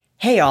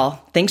Hey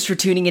all, thanks for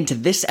tuning into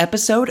this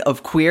episode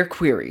of Queer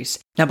Queries.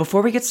 Now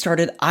before we get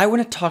started, I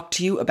want to talk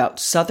to you about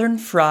Southern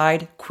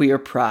Fried Queer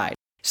Pride.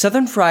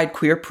 Southern Fried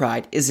Queer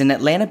Pride is an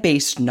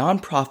Atlanta-based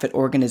nonprofit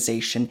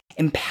organization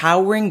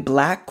empowering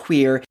Black,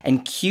 queer,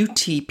 and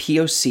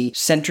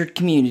QTPOC-centered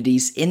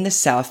communities in the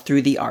South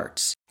through the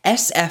arts.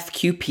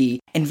 SFQP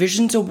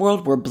envisions a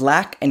world where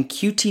Black and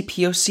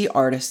QTPOC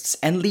artists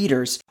and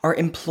leaders are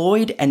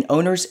employed and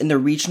owners in the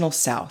regional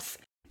South.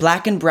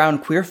 Black and brown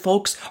queer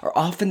folks are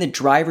often the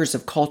drivers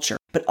of culture,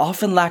 but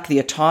often lack the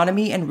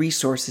autonomy and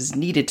resources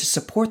needed to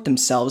support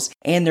themselves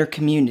and their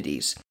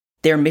communities.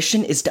 Their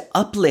mission is to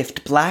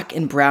uplift Black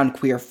and brown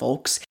queer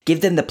folks,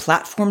 give them the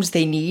platforms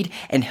they need,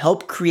 and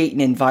help create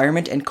an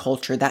environment and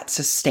culture that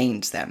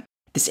sustains them.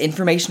 This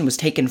information was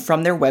taken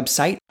from their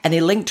website, and a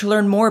link to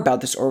learn more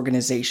about this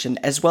organization,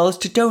 as well as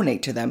to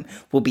donate to them,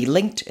 will be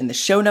linked in the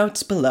show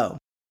notes below.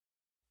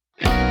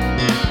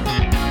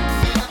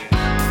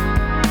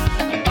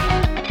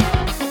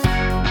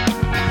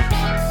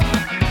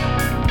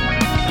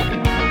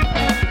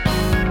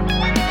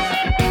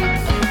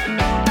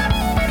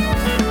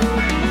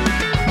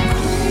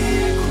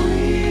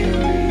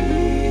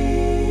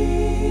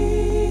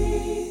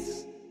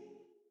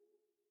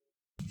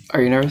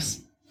 Are you nervous?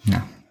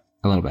 No,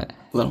 a little bit.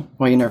 A little.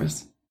 Why are you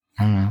nervous?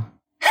 I don't know.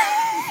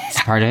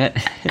 It's part of it.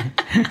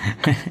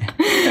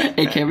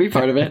 It can be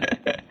part of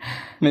it.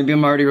 Maybe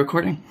I'm already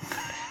recording.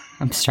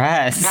 I'm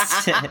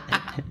stressed.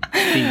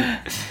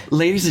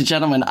 Ladies and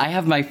gentlemen, I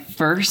have my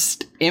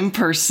first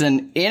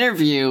in-person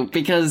interview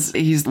because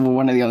he's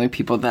one of the only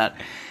people that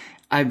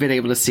I've been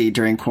able to see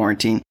during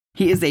quarantine.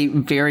 He is a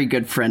very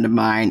good friend of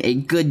mine, a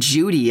good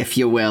Judy, if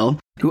you will,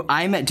 who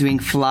I met doing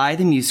Fly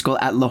the Musical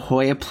at La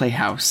Jolla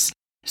Playhouse.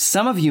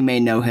 Some of you may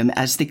know him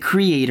as the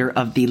creator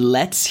of the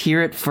Let's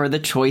Hear It for the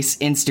Choice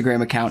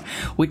Instagram account,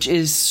 which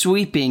is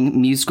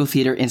sweeping musical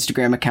theater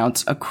Instagram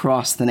accounts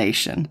across the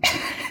nation.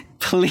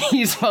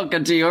 Please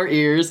welcome to your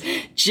ears,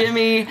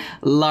 Jimmy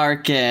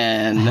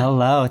Larkin.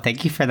 Hello.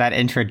 Thank you for that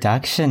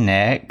introduction,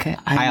 Nick.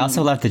 I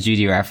also love the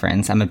Judy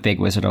reference. I'm a big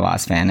Wizard of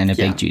Oz fan and a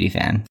big Judy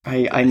fan.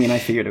 I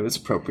figured it was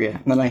appropriate.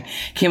 And then I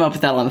came up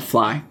with that on the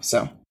fly,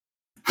 so...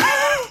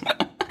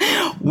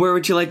 Where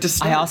would you like to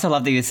start? I also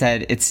love that you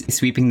said it's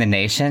sweeping the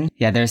nation.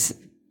 Yeah,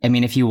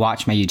 if you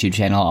watch my YouTube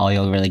channel, all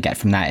you'll really get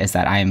from that is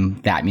that I'm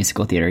that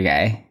musical theater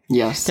gay.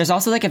 Yes. There's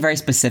also like a very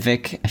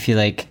specific, I feel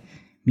like,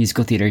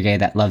 musical theater gay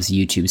that loves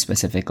YouTube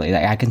specifically.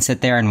 Like I can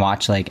sit there and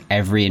watch like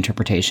every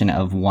interpretation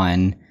of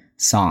one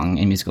song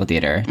in musical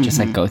theater, just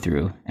like go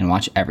through and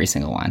watch every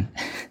single one.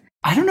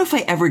 I don't know if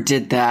I ever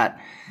did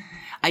that.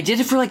 I did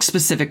it for like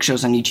specific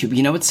shows on YouTube.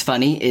 You know what's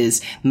funny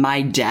is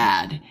my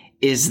dad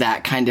is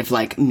that kind of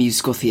like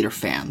musical theater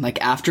fan.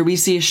 Like after we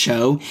see a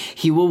show,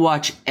 he will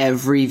watch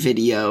every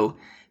video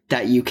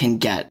that you can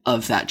get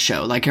of that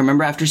show. Like I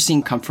remember after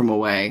seeing Come From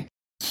Away,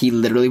 he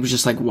literally was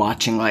just like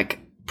watching like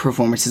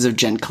performances of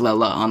Jen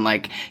Colella on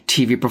like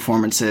TV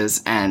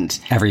performances and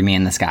every Me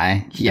in the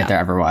Sky that there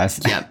ever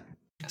was. Yep.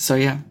 So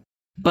yeah.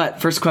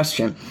 But first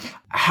question,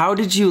 how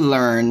did you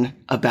learn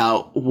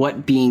about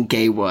what being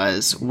gay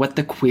was, what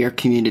the queer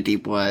community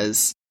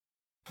was?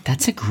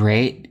 That's a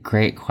great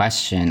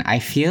question. I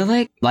feel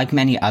like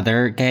many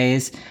other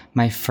gays,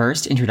 my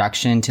first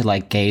introduction to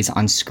like gays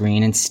on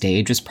screen and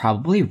stage was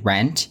probably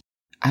Rent.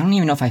 I don't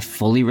even know if I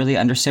fully really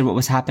understood what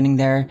was happening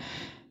there.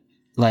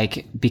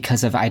 Like,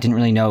 because I didn't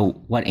really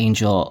know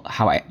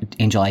how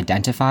Angel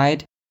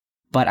identified,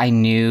 but I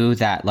knew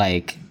that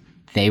like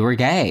they were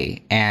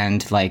gay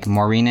and like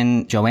Maureen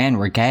and Joanne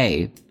were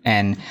gay.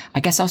 And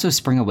I guess also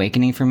Spring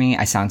Awakening for me.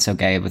 I sound so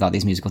gay with all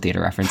these musical theater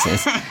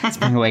references.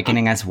 Spring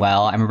Awakening as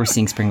well. I remember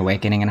seeing Spring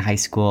Awakening in high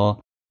school.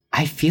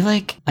 I feel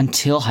like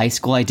until high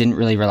school, I didn't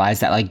really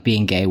realize that like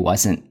being gay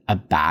wasn't a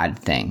bad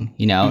thing.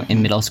 You know,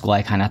 in middle school,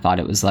 I kind of thought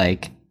it was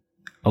like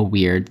a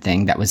weird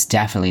thing that was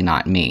definitely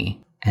not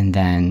me. And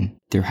then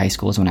through high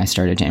school is when I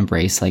started to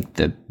embrace like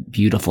the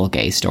beautiful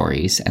gay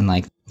stories and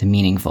like the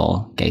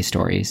meaningful gay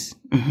stories.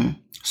 Mm-hmm.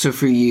 So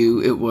for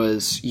you, it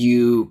was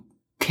you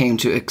came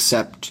to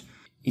accept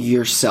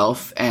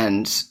yourself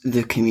and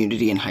the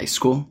community in high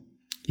school?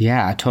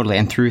 Yeah, totally.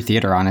 And through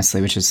theater, honestly,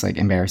 which is like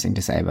embarrassing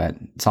to say, but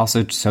it's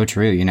also so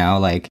true, you know,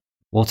 like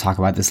we'll talk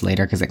about this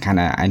later because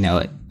I know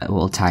it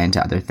will tie into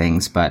other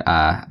things, but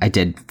I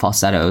did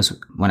falsettos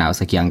when I was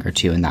like younger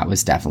too. And that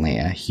was definitely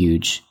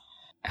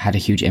had a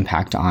huge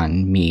impact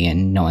on me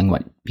and knowing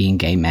what being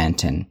gay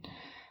meant and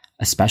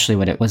especially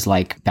what it was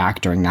like back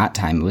during that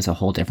time. It was a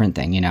whole different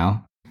thing, you know?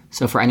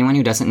 So for anyone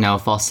who doesn't know,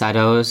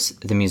 Falsettos,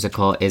 the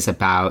musical, is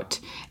about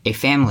a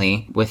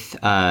family with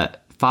a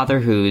father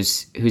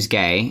who's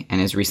gay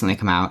and has recently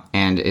come out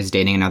and is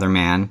dating another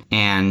man.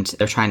 And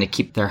they're trying to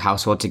keep their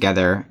household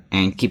together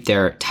and keep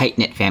their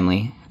tight-knit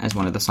family, as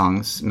one of the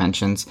songs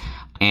mentions.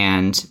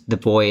 And the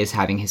boy is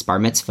having his bar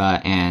mitzvah,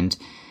 and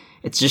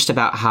it's just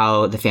about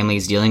how the family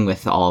is dealing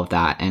with all of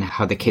that and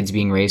how the kid's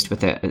being raised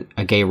with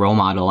a gay role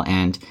model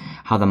and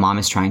how the mom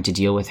is trying to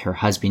deal with her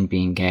husband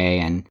being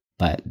gay.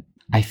 But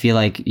I feel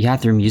like, yeah,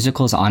 through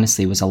musicals,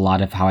 honestly, was a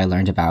lot of how I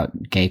learned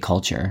about gay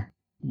culture.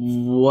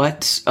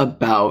 What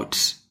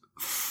about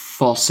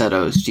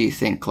falsettos do you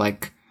think,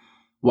 like,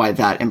 why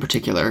that in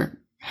particular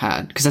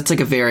had? Because that's like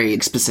a very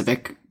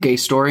specific gay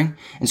story.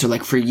 And so,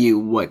 like, for you,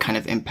 what kind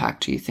of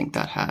impact do you think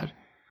that had?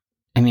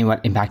 I mean,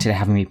 what impact did it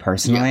have on me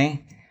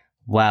personally? Yeah.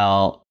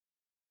 Well,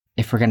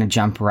 if we're going to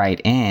jump right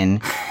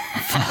in,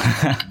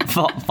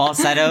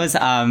 falsettos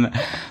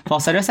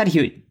had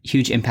a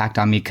huge impact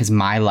on me because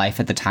my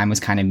life at the time was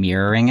kind of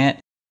mirroring it.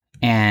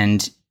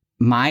 And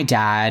my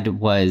dad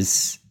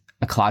was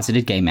a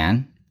closeted gay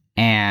man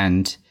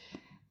and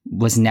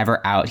was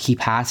never out. He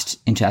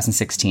passed in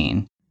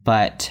 2016,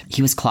 but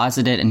he was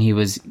closeted and he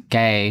was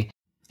gay.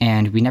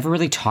 And we never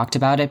really talked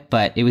about it,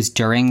 but it was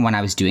during when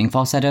I was doing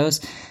falsettos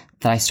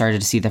that I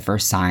started to see the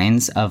first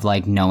signs of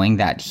like knowing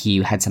that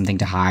he had something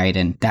to hide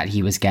and that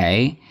he was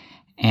gay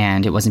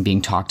and it wasn't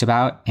being talked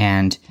about.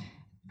 And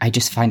I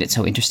just find it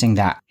so interesting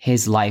that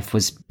his life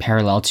was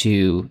parallel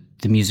to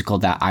the musical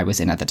that I was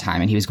in at the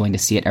time, and he was going to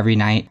see it every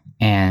night,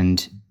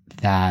 and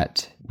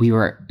that we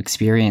were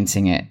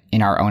experiencing it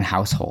in our own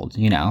household,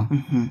 you know?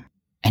 Mm-hmm.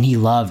 And he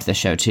loved the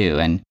show too.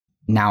 And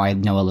now I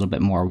know a little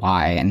bit more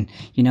why. And,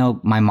 you know,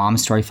 my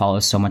mom's story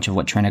follows so much of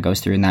what Trina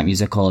goes through in that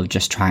musical of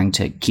just trying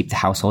to keep the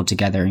household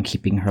together and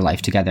keeping her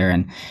life together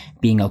and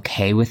being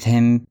okay with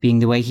him being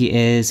the way he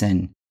is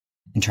and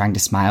trying to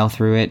smile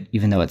through it,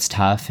 even though it's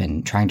tough,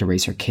 and trying to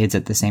raise her kids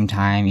at the same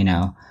time, you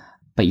know.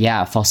 But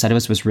yeah,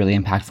 falsettos was really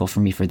impactful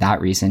for me for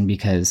that reason,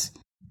 because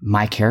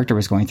my character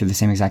was going through the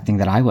same exact thing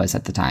that I was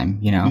at the time,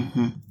 you know.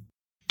 Mm-hmm.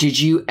 Did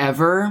you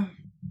ever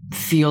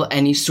feel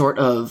any sort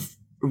of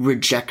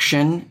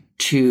rejection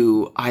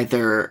to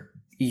either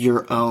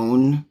your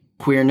own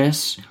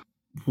queerness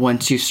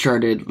once you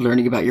started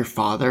learning about your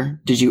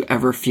father? Did you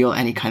ever feel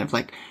any kind of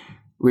like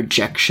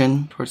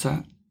rejection towards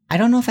that? I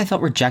don't know if I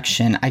felt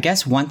rejection. I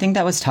guess one thing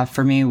that was tough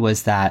for me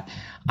was that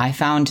I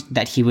found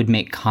that he would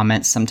make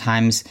comments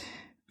sometimes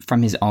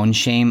from his own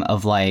shame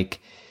of like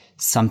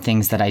some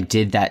things that I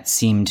did that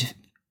seemed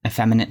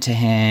effeminate to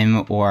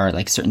him, or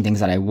like certain things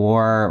that I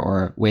wore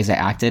or ways I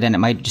acted. And it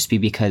might just be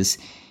because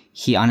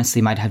he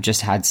honestly might have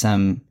just had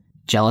some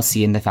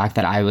jealousy in the fact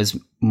that I was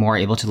more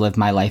able to live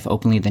my life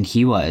openly than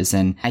he was.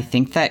 And I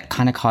think that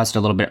kind of caused a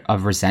little bit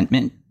of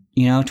resentment,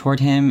 you know, toward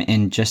him,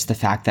 and just the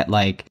fact that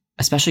like,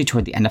 especially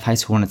toward the end of high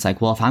school, when it's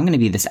like, well, if I'm going to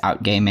be this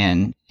out gay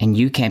man and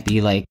you can't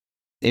be, like,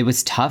 it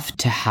was tough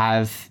to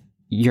have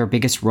your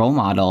biggest role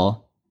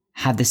model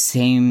have the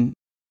same,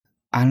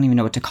 I don't even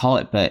know what to call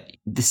it, but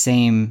the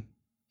same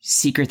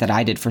secret that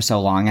I did for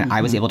so long. And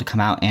I was able to come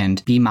out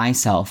and be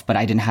myself, but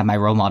I didn't have my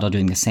role model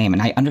doing the same.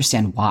 And I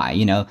understand why.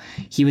 You know,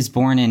 he was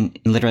born in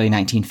literally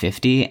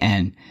 1950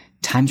 and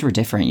times were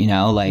different, you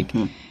know, like,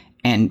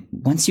 and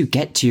once you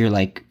get to your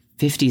like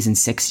 50s and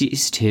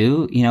 60s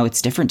too, you know,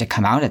 it's different to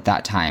come out at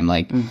that time.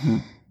 Like,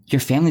 your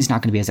family's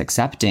not going to be as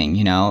accepting,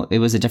 you know, it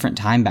was a different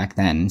time back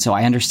then. So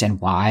I understand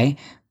why,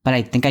 but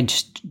I think I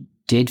just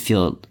did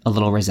feel a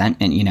little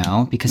resentment, you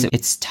know, because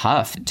it's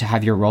tough to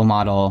have your role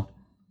model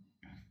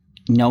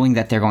knowing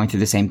that they're going through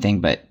the same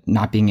thing, but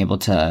not being able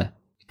to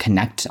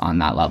connect on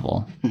that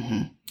level.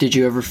 Did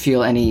you ever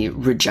feel any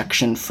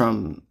rejection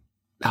from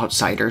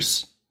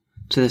outsiders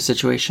to this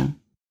situation?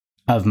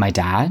 Of my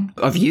dad?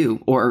 Of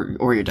you or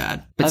your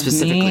dad, but of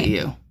specifically me,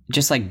 you.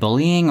 Just like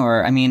bullying,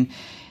 or, I mean,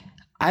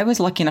 I was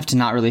lucky enough to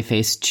not really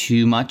face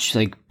too much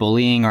like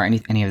bullying or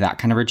any of that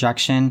kind of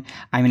rejection.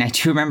 I mean, I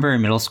do remember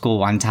in middle school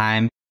one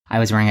time I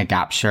was wearing a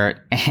Gap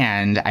shirt,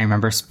 and I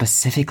remember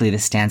specifically,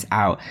 this stands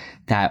out,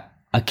 that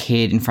a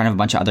kid in front of a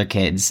bunch of other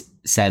kids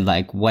said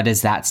like, what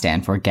does that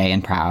stand for? Gay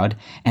and proud.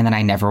 And then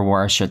I never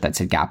wore a shirt that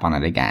said Gap on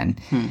it again.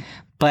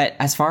 But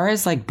as far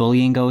as like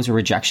bullying goes or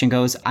rejection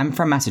goes, I'm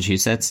from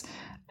Massachusetts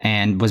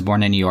and was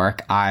born in New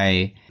York.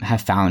 I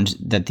have found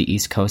that the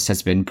East Coast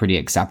has been pretty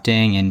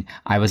accepting, and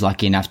I was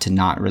lucky enough to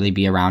not really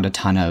be around a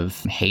ton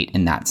of hate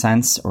in that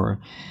sense, or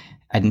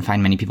I didn't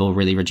find many people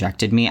really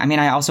rejected me. I mean,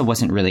 I also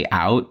wasn't really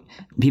out.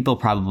 People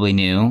probably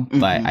knew,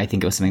 but I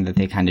think it was something that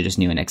they kind of just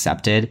knew and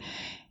accepted.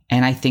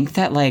 And I think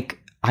that like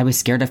I was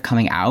scared of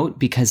coming out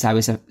because I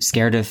was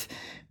scared of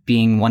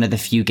being one of the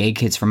few gay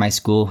kids from my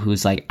school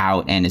who's like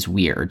out and is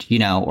weird, you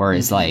know, or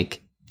is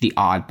like the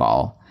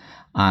oddball.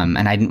 And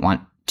I didn't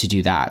want to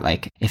do that.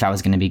 Like, if I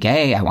was going to be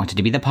gay, I wanted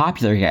to be the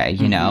popular gay,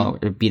 you know,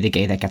 or be the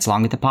gay that gets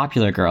along with the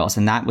popular girls.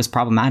 And that was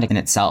problematic in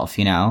itself,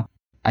 you know.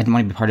 I didn't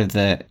want to be part of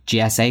the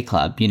GSA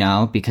club, you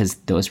know, because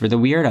those were the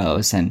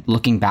weirdos. And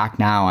looking back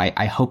now,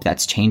 I hope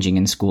that's changing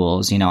in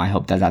schools. You know, I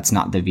hope that that's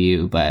not the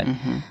view, but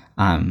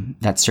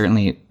that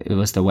certainly it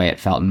was the way it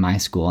felt in my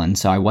school. And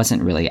so I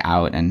wasn't really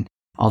out. And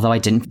although I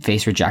didn't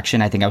face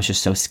rejection, I think I was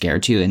just so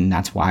scared to, and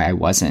that's why I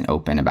wasn't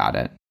open about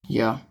it.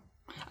 Yeah.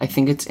 I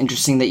think it's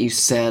interesting that you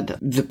said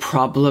the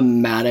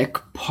problematic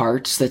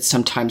parts that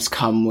sometimes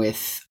come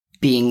with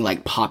being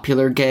like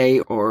popular gay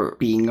or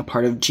being a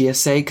part of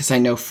GSA. Because I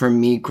know for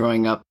me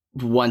growing up,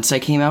 once I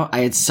came out, I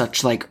had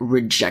such like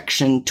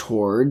rejection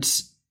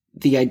towards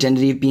the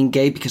identity of being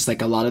gay, because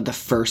like a lot of the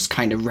first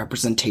kind of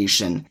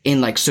representation in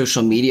like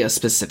social media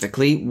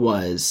specifically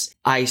was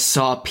I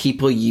saw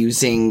people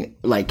using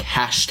like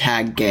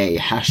hashtag gay,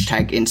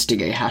 hashtag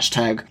instagay,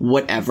 hashtag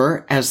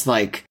whatever as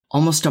like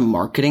almost a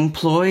marketing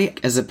ploy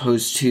as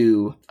opposed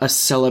to a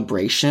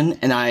celebration.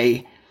 And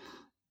I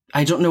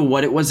don't know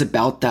what it was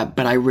about that,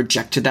 but I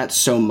rejected that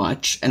so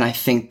much. And I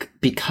think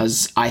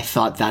because I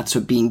thought that's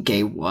what being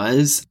gay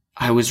was,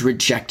 I was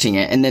rejecting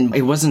it. And then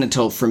it wasn't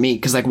until for me,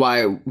 cause like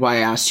why I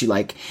asked you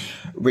like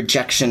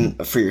rejection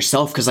for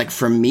yourself. Cause like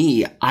for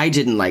me, I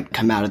didn't like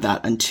come out of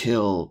that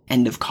until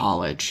end of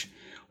college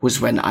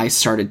was when I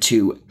started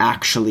to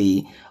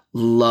actually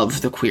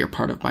love the queer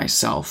part of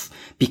myself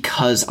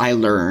because I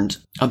learned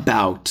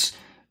about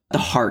the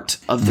heart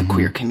of the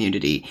queer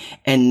community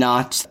and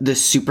not the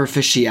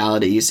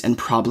superficialities and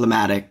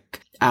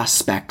problematic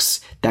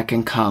aspects that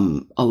can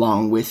come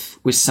along with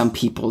some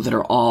people that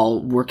are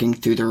all working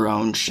through their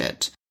own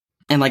shit.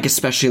 And like,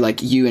 especially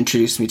like you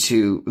introduced me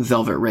to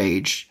Velvet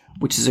Rage,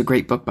 which is a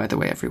great book, by the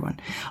way, everyone.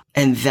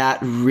 And that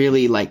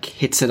really like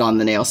hits it on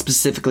the nail,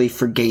 specifically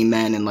for gay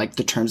men and like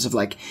the terms of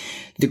like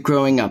the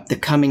growing up, the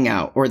coming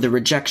out, or the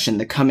rejection,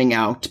 the coming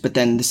out, but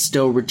then the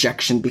still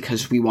rejection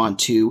because we want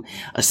to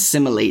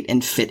assimilate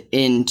and fit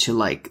into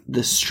like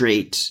the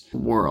straight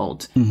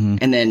world.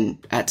 And then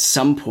at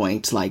some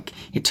point, like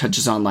it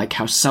touches on like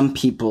how some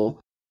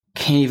people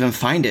can't even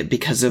find it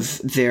because of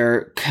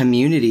their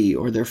community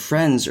or their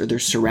friends or their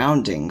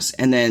surroundings.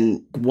 And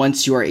then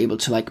once you are able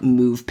to like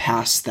move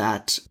past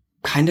that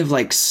kind of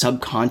like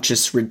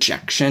subconscious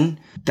rejection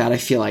that I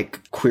feel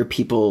like queer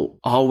people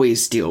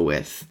always deal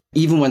with,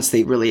 even once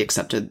they really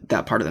accepted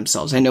that part of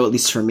themselves, I know at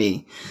least for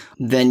me,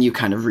 then you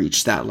kind of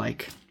reach that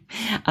like,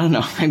 I don't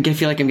know, I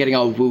feel like I'm getting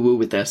all woo woo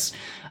with this.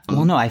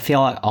 Well, no, I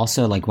feel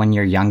also like when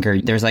you're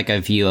younger, there's like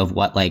a view of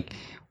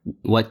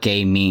what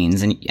gay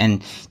means.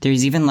 And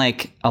there's even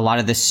like a lot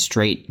of the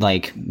straight,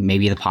 like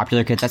maybe the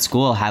popular kids at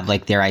school have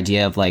like their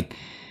idea of like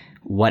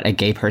what a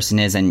gay person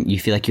is. And you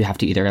feel like you have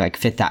to either like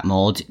fit that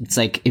mold. It's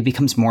like, it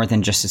becomes more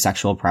than just a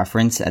sexual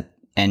preference.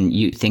 And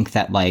you think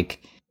that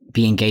like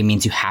being gay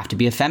means you have to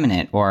be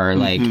effeminate or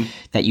like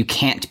that you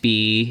can't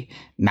be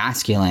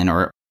masculine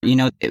or, you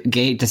know,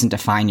 gay doesn't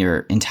define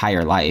your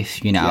entire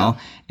life, you know? Yeah.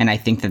 And I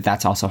think that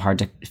that's also hard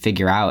to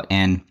figure out.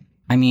 And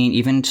I mean,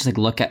 even just like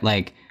look at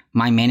like,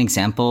 my main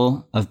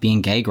example of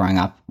being gay growing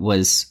up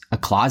was a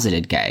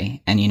closeted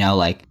gay. And, you know,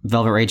 like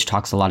Velvet Rage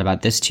talks a lot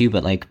about this too,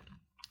 but like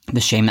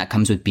the shame that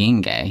comes with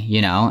being gay,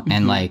 you know,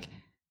 and like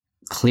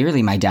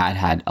clearly my dad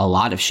had a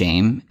lot of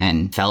shame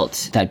and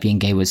felt that being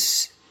gay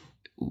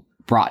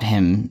brought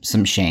him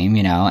some shame,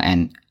 you know,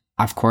 and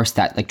of course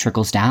that like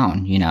trickles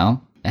down, you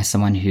know, as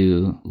someone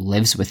who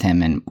lives with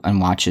him and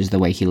watches the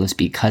way he lives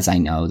because I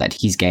know that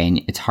he's gay,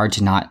 and it's hard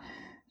to not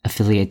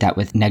affiliate that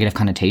with negative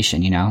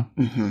connotation, you know?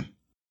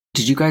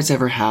 Did you guys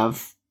ever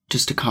have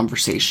just a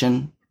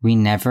conversation? We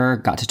never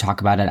got to talk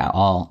about it at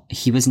all.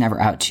 He was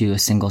never out to a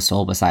single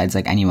soul besides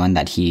like anyone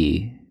that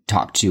he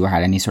talked to or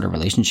had any sort of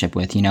relationship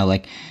with, you know,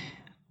 like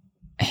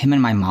him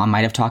and my mom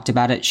might have talked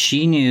about it.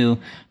 She knew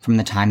from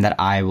the time that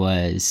I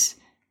was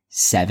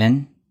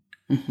 7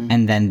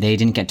 and then they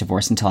didn't get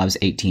divorced until I was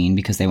 18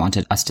 because they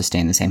wanted us to stay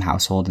in the same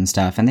household and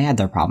stuff. And they had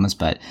their problems,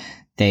 but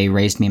they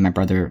raised me and my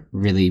brother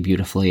really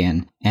beautifully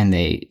and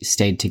they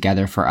stayed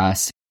together for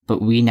us.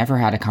 But we never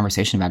had a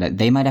conversation about it.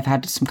 They might have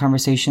had some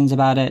conversations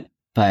about it,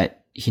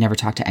 but he never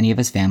talked to any of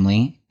his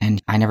family,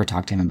 and I never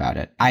talked to him about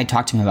it. I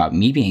talked to him about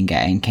me being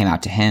gay and came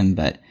out to him,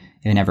 but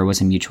it never was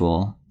a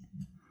mutual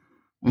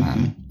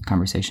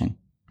conversation.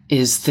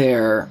 Is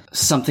there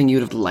something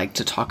you'd have liked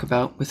to talk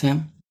about with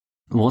him?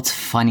 Well, it's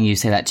funny you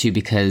say that too,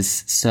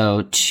 because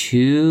so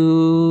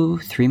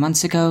 2-3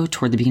 months ago,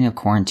 toward the beginning of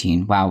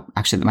quarantine, wow,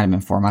 actually that might have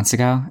been 4 months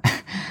ago.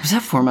 Was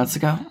that 4 months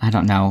ago? I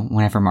don't know,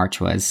 whenever March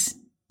was.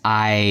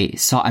 I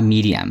saw a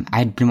medium. I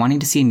had been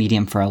wanting to see a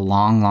medium for a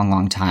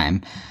long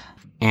time.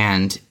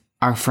 And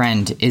our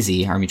friend,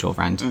 Izzy, our mutual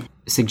friend,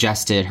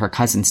 suggested her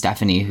cousin,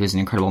 Stephanie, who's an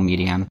incredible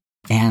medium.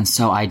 And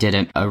so I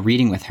did a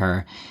reading with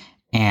her.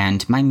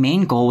 And my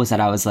main goal was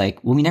that I was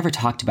like, well, we never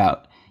talked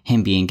about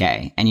him being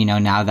gay. And, you know,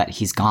 now that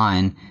he's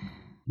gone,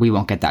 we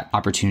won't get that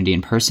opportunity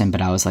in person.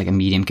 But I was like, a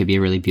medium could be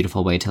a really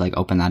beautiful way to like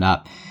open that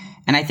up.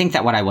 And I think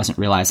that what I wasn't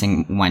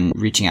realizing when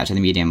reaching out to the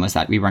medium was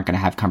that we weren't going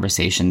to have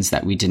conversations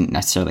that we didn't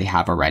necessarily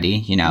have already.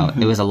 You know,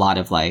 it was a lot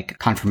of like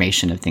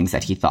confirmation of things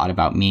that he thought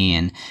about me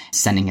and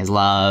sending his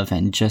love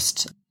and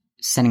just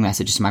sending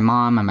messages to my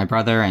mom and my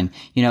brother. And,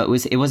 you know,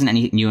 it wasn't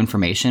any new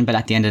information. But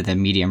at the end of the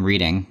medium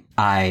reading,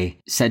 I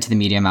said to the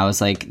medium, I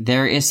was like,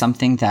 there is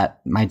something that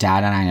my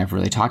dad and I never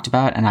really talked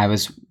about. And I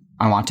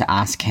want to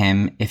ask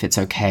him if it's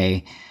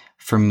okay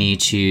for me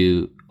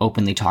to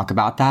openly talk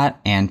about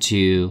that and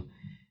to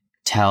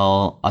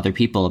tell other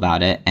people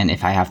about it, and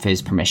if I have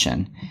his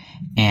permission.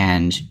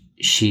 And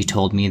she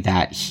told me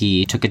that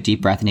he took a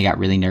deep breath and he got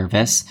really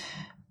nervous,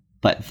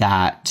 but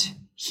that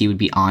he would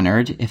be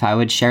honored if I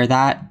would share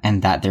that,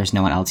 and that there's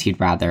no one else he'd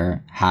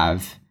rather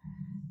have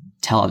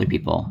tell other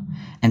people.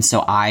 And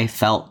so I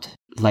felt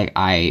like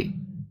I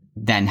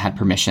then had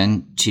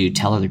permission to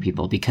tell other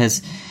people,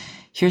 because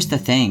here's the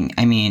thing.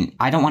 I mean,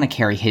 I don't want to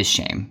carry his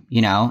shame,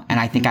 you know, and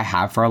I think I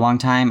have for a long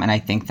time. And I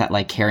think that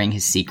like carrying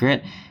his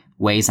secret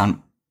weighs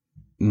on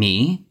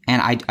me,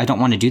 and I don't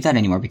want to do that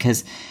anymore,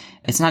 because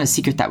it's not a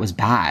secret that was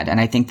bad. And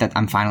I think that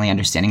I'm finally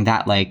understanding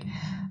that. Like,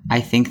 I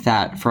think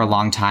that for a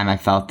long time, I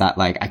felt that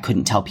like I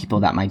couldn't tell people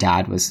that my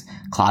dad was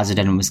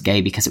closeted and was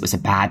gay because it was a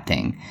bad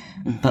thing.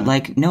 Mm-hmm. But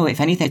like, no, if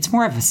anything, it's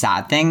more of a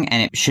sad thing,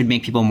 and it should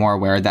make people more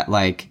aware that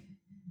like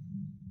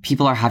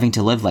people are having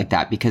to live like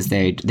that because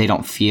they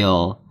don't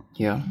feel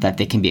that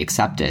they can be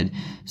accepted.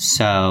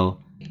 So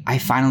I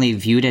finally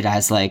viewed it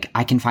as like,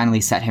 I can finally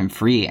set him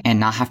free and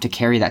not have to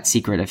carry that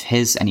secret of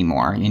his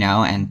anymore, you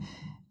know? And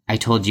I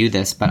told you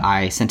this, but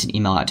I sent an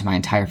email out to my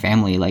entire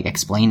family, like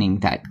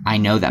explaining that I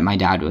know that my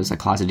dad was a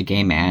closeted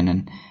gay man.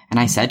 And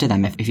I said to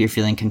them, if you're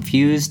feeling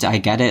confused, I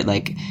get it.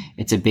 Like,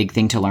 it's a big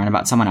thing to learn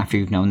about someone after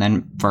you've known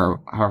them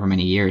for however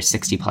many years,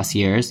 60 plus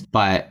years.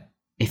 But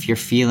if you're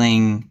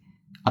feeling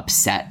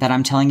upset that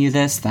I'm telling you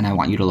this, then I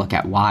want you to look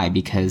at why,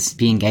 because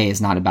being gay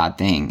is not a bad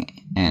thing.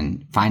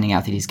 And finding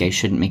out that he's gay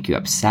shouldn't make you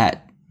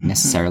upset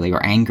necessarily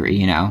or angry,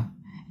 you know?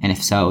 And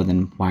if so,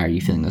 then why are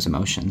you feeling those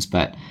emotions?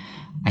 But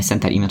I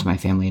sent that email to my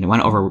family and it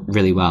went over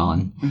really well.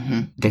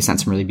 And they sent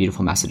some really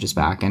beautiful messages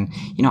back. And,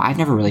 you know, I've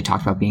never really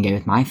talked about being gay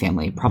with my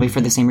family, probably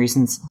for the same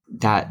reasons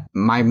that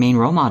my main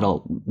role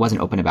model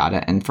wasn't open about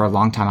it. And for a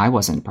long time, I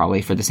wasn't,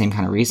 probably for the same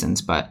kind of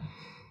reasons. But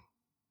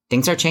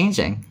things are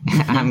changing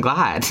and I'm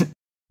glad.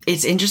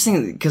 It's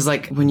interesting because,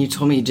 like, when you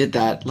told me you did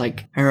that,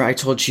 like, I remember I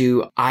told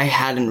you I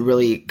hadn't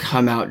really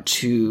come out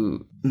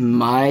to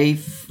my,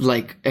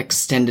 like,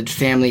 extended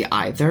family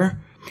either.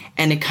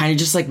 And it kind of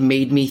just, like,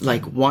 made me,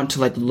 like, want to,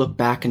 like, look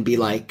back and be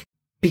like,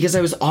 because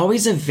I was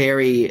always a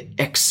very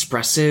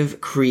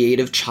expressive,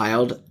 creative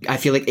child. I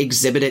feel like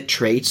exhibited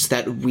traits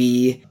that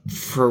we,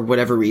 for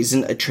whatever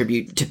reason,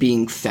 attribute to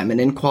being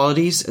feminine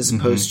qualities as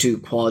opposed to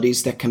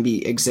qualities that can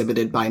be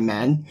exhibited by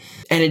men.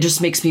 And it just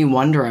makes me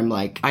wonder, I'm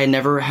like, I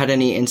never had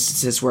any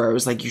instances where I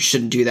was like, you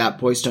shouldn't do that,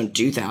 boys don't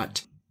do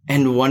that.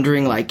 And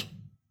wondering, like,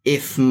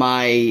 if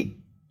my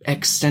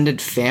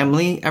extended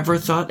family ever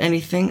thought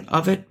anything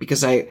of it,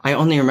 because I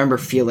only remember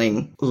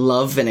feeling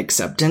love and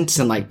acceptance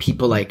and like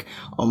people like,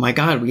 oh my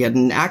God, we had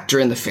an actor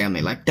in the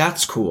family. Like,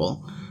 that's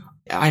cool.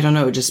 I don't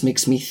know. It just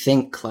makes me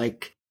think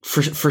like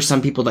for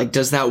some people, like,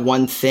 does that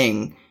one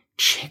thing,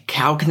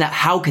 how can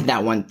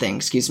that one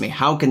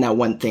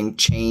thing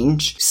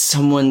change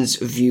someone's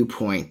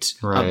viewpoint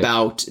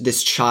about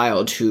this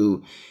child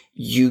who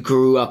you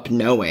grew up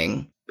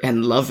knowing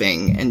and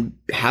loving and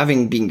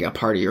having being a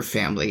part of your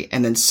family,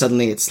 and then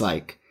suddenly it's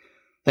like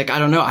I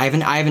don't know. I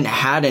haven't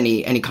had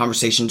any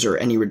conversations or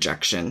any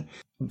rejection,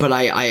 but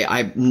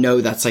I know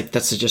that's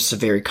just a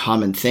very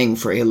common thing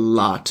for a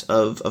lot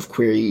of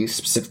queer youth,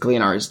 specifically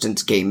in our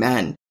instance, gay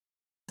men.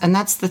 And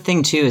that's the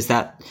thing too, is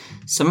that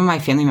some of my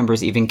family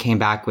members even came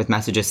back with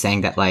messages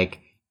saying that like,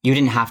 you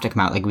didn't have to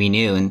come out, like we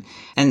knew,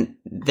 and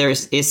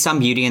is some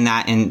beauty in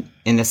that, in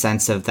the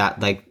sense of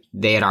that like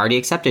they had already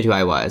accepted who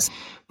I was.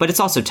 But it's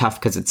also tough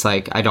because it's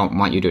like, I don't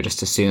want you to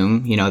just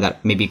assume, you know,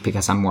 that maybe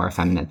because I'm more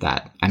effeminate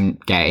that I'm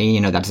gay, you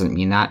know, that doesn't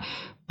mean that.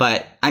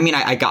 But I mean,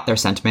 I got their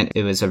sentiment.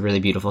 It was a really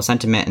beautiful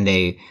sentiment. And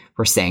they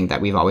were saying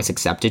that we've always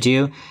accepted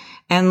you.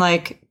 And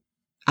like,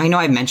 I know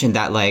I mentioned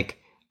that, like,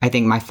 I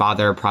think my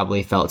father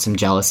probably felt some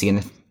jealousy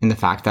in the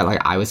fact that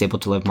like I was able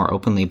to live more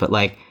openly. But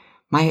like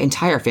my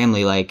entire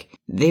family, like,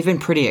 they've been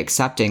pretty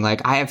accepting.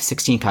 Like, I have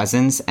 16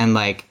 cousins and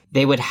like,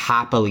 they would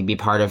happily be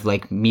part of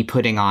like me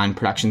putting on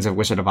productions of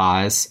Wizard of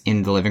Oz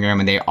in the living room,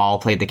 and they all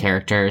played the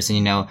characters. And,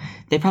 you know,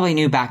 they probably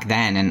knew back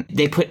then, and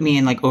they put me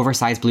in like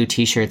oversized blue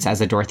t-shirts as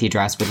a Dorothy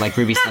dress with like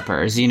ruby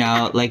slippers, you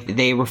know, like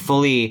they were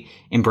fully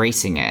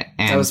embracing it.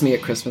 And that was me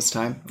at Christmas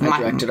time. I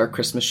directed our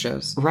Christmas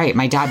shows. Right.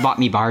 My dad bought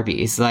me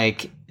Barbies.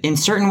 Like, in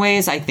certain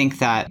ways, I think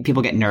that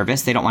people get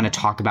nervous. They don't want to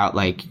talk about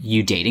like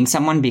you dating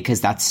someone because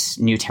that's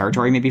new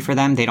territory maybe for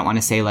them. They don't want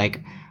to say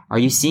like, are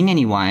you seeing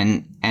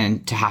anyone?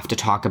 And to have to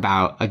talk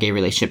about a gay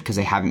relationship because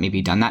they haven't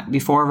maybe done that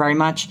before very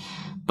much.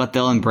 But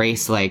they'll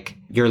embrace like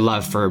your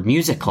love for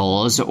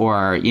musicals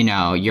or, you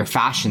know, your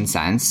fashion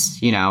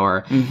sense, you know,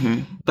 or,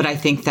 but I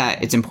think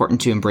that it's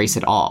important to embrace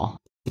it all.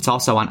 It's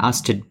also on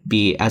us to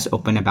be as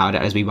open about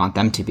it as we want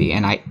them to be.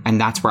 And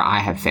that's where I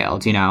have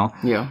failed, you know?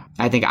 Yeah.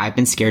 I think I've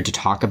been scared to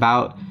talk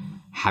about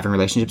having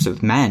relationships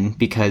with men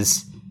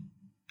because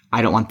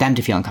I don't want them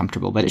to feel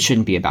uncomfortable, but it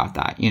shouldn't be about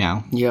that, you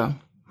know? Yeah.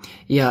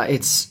 Yeah,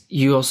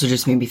 you also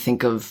just made me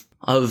think of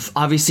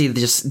obviously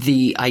just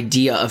the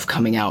idea of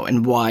coming out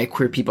and why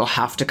queer people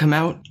have to come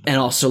out. And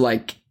also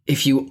like,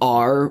 if you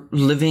are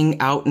living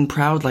out and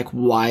proud, like,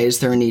 why is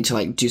there a need to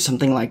like do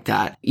something like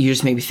that? You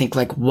just made me think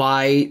like,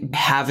 why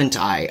haven't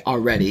I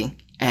already?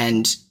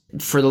 And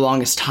for the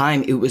longest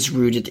time, it was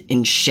rooted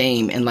in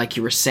shame. And like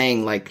you were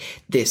saying, like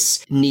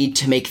this need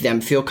to make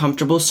them feel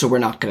comfortable. So we're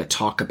not going to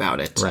talk about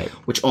it, right?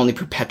 Which only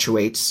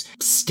perpetuates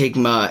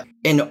stigma.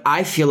 And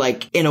I feel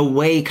like in a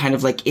way kind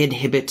of like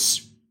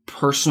inhibits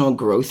personal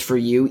growth for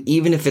you.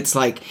 Even if it's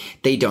like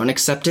they don't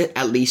accept it,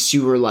 at least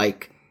you were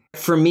like,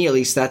 for me, at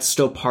least that's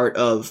still part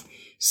of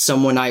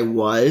someone I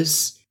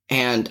was.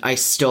 And I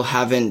still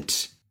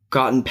haven't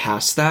gotten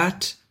past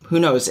that. Who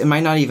knows? It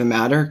might not even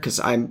matter because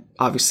I'm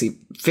obviously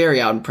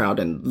very out and proud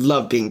and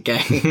love being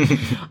gay.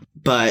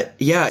 But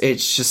yeah,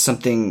 it's just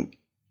something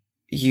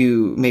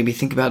you made me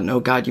think about, and oh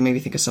God, you made me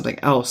think of something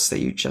else that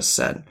you just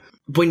said.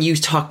 When you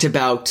talked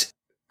about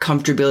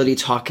comfortability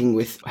talking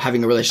with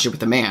having a relationship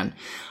with a man.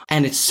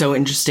 And it's so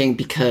interesting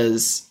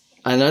because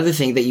another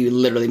thing that you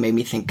literally made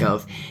me think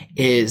of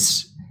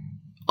is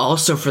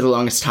also for the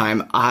longest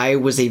time, I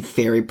was a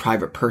very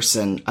private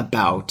person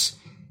about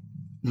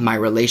my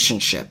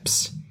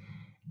relationships.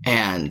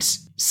 And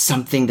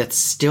something that's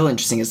still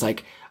interesting is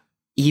like,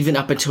 even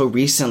up until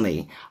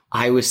recently,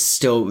 I was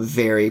still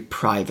very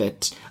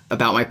private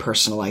about my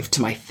personal life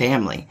to my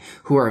family,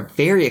 who are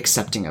very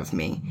accepting of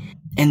me.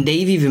 And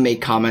they've even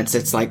made comments.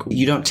 It's like,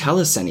 you don't tell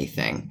us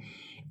anything.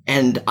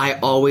 And I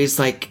always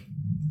like,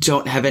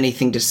 don't have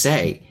anything to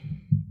say.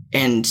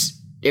 And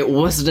it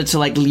wasn't until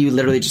like you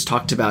literally just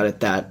talked about it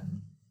that,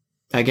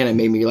 again, it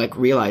made me like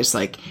realize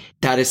like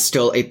that is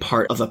still a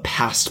part of a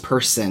past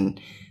person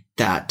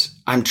that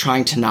I'm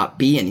trying to not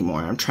be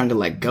anymore. I'm trying to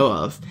let go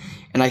of.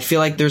 And I feel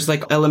like there's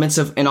like elements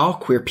of, in all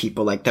queer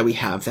people, like that we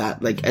have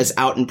that, like as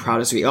out and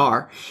proud as we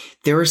are,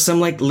 there are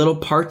some like little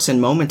parts and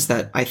moments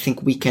that I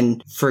think we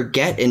can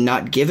forget and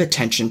not give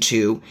attention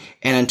to.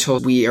 And until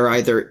we are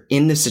either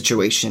in the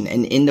situation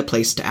and in the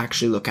place to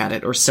actually look at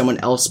it, or someone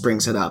else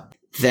brings it up,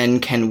 then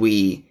can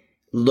we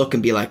look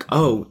and be like,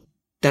 oh,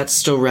 that's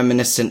still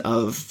reminiscent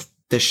of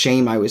the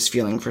shame I was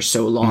feeling for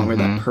so long, or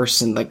that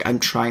person like I'm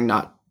trying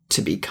not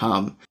to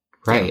become.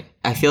 Right.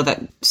 I feel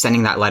that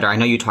sending that letter, I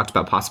know you talked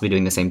about possibly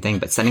doing the same thing,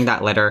 but sending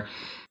that letter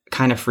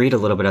kind of freed a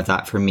little bit of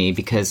that for me,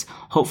 because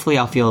hopefully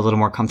I'll feel a little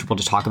more comfortable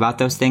to talk about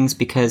those things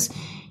because,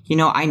 you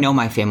know, I know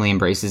my family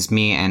embraces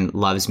me and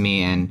loves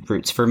me and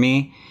roots for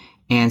me.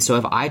 And so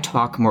if I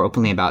talk more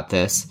openly about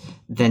this,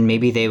 then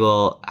maybe they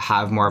will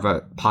have more of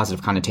a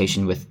positive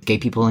connotation with gay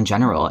people in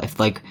general. If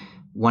like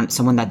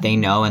someone that they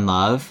know and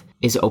love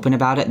is open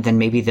about it, then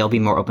maybe they'll be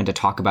more open to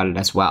talk about it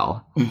as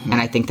well. And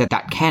I think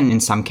that can, in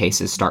some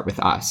cases, start with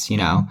us, you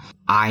know?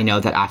 I know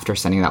that after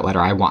sending that letter,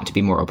 I want to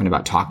be more open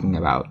about talking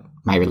about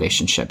my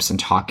relationships and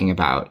talking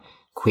about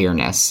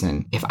queerness.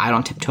 And if I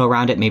don't tiptoe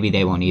around it, maybe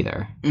they won't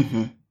either.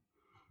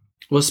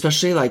 Well,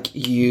 especially like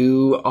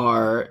you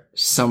are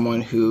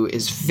someone who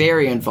is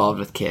very involved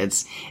with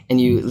kids,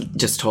 and you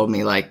just told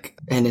me like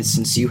an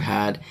instance you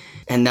had.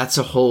 And that's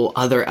a whole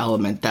other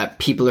element that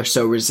people are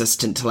so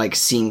resistant to like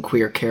seeing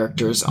queer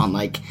characters on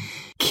like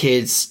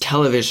kids'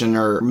 television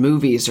or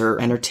movies or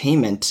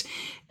entertainment.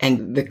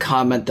 And the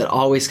comment that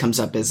always comes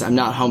up is, I'm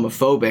not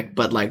homophobic,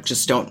 but like,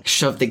 just don't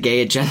shove the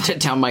gay agenda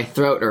down my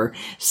throat, or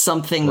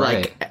something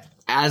like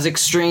as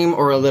extreme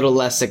or a little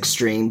less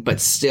extreme, but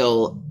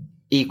still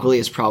equally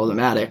as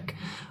problematic.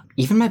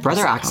 Even my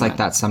brother acts like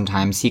that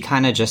sometimes. He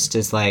kind of just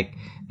is like,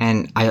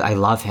 and I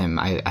love him.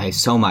 I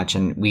so much,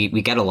 and we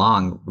get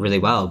along really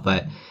well,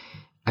 but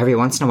every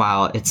once in a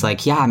while it's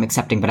like, yeah, I'm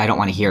accepting, but I don't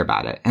want to hear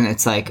about it. And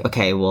it's like,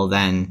 okay, well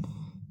then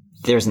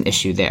there's an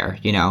issue there,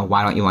 you know,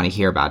 why don't you want to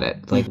hear about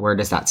it? Like, where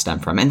does that stem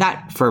from? And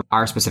that for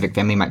our specific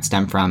family might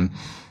stem from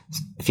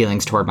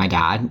feelings toward my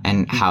dad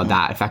and how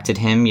that affected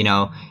him. You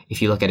know,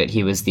 if you look at it,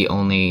 he was the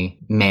only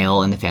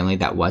male in the family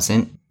that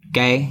wasn't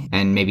gay,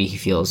 and maybe he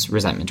feels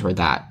resentment toward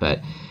that.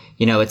 But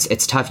you know,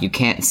 it's tough. You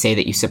can't say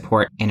that you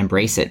support and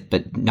embrace it,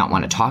 but not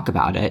want to talk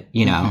about it,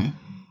 you know?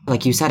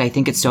 Like you said, I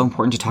think it's so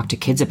important to talk to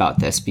kids about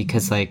this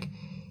because, like,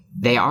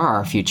 they are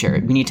our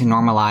future. We need to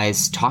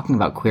normalize talking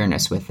about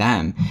queerness with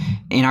them.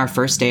 In our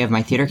first day of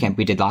my theater camp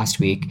we did last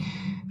week,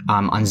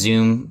 on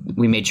Zoom,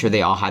 we made sure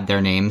they all had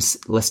their names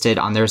listed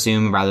on their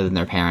Zoom rather than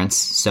their parents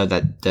so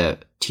that the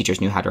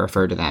teachers knew how to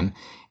refer to them.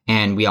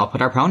 And we all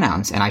put our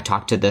pronouns. And I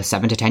talked to the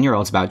 7 to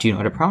 10-year-olds about, do you know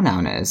what a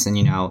pronoun is? And,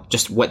 you know,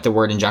 just what the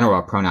word in general,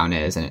 a pronoun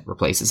is, and it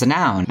replaces a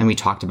noun. And we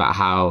talked about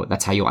how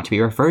that's how you want to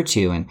be referred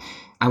to. And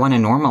I want to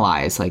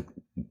normalize, like,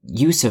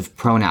 use of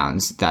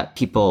pronouns that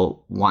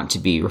people want to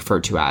be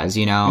referred to as,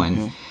 you know,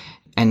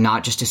 and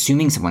not just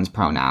assuming someone's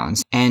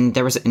pronouns. And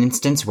there was an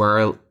instance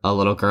where a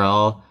little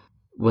girl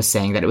was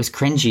saying that it was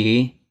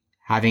cringy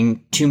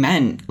having two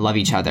men love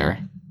each other.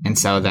 And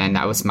so then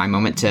that was my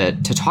moment to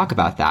talk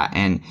about that.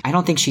 And I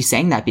don't think she's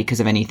saying that because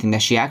of anything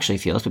that she actually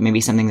feels, but maybe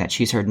something that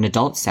she's heard an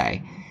adult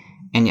say.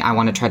 And I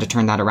want to try to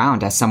turn that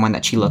around as someone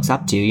that she looks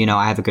up to. You know,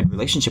 I have a good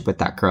relationship with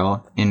that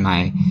girl in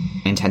my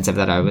intensive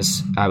that I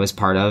was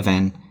part of.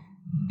 And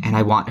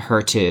I want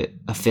her to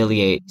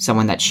affiliate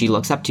someone that she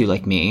looks up to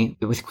like me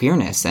with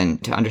queerness,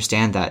 and to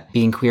understand that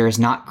being queer is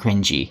not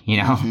cringy, you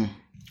know?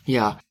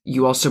 Yeah.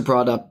 You also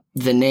brought up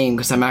the name,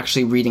 because I'm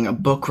actually reading a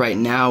book right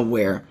now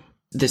where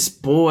this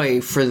boy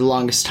for the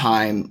longest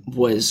time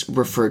was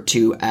referred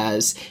to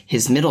as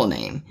his middle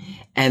name.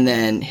 And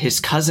then his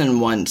cousin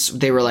once,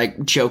 they were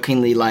like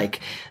jokingly like,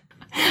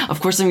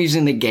 of course I'm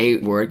using the gay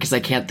word because I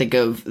can't think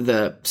of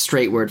the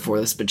straight word for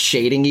this, but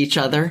shading each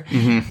other.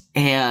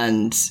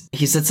 And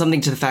he said something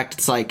to the fact,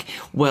 it's like,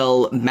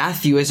 well,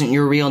 Matthew isn't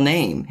your real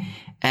name.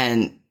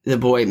 And the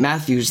boy,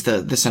 Matthew's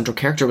the central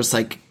character, was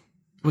like,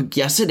 well,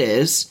 yes, it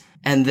is.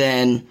 And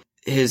then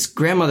his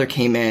grandmother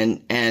came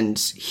in and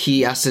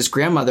he asked his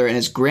grandmother, and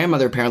his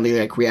grandmother apparently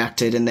like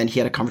reacted. And then he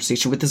had a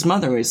conversation with his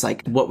mother. He was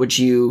like, what would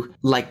you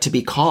like to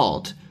be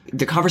called?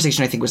 the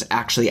conversation I think was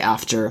actually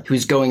after he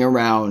was going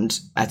around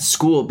at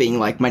school being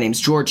like, my name's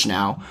George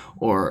now,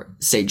 or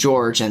say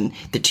George. And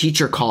the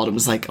teacher called and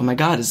was like, oh my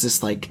God, is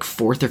this like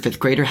fourth or fifth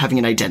grader having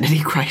an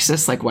identity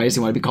crisis? Like, why does he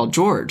want to be called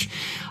George?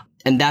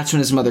 And that's when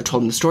his mother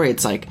told him the story.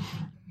 It's like,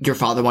 your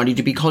father wanted you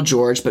to be called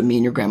George, but me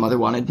and your grandmother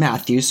wanted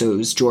Matthew. So it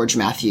was George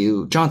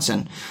Matthew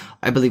Johnson,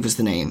 I believe was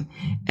the name.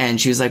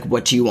 And she was like,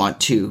 what do you want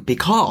to be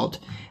called?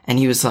 And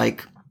he was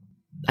like,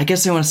 I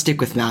guess I want to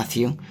stick with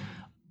Matthew.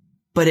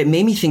 But it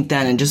made me think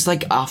then, and just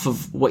like off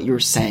of what you were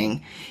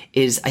saying,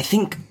 is I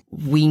think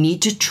we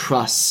need to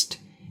trust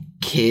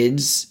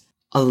kids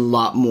a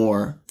lot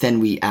more than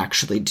we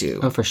actually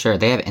do. Oh, for sure.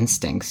 They have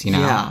instincts, you know?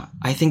 Yeah.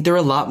 I think they're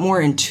a lot more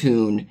in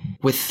tune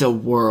with the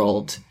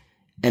world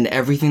and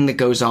everything that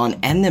goes on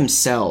and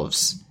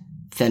themselves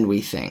than we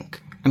think.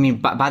 I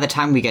mean, by the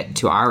time we get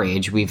to our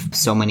age, we've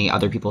so many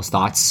other people's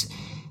thoughts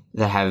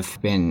that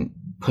have been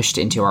pushed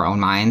into our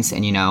own minds.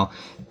 And, you know,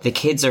 the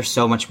kids are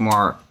so much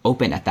more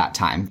open at that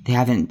time. They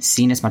haven't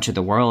seen as much of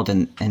the world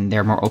and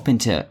they're more open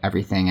to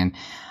everything. And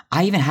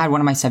I even had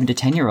one of my 7 to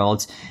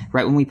 10-year-olds,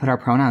 right when we put our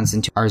pronouns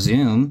into our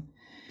Zoom,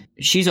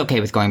 she's okay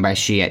with going by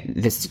she.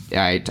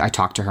 I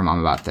talked to her mom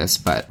about this,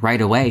 but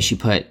right away she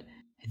put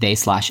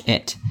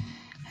they/it.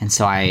 And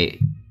so I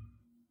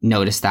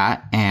noticed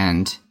that,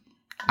 and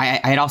I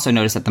had also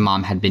noticed that the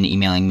mom had been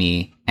emailing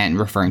me and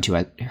referring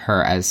to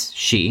her as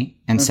she.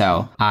 And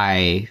so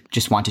I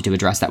just wanted to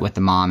address that with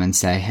the mom and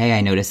say, hey, I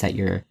noticed that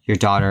your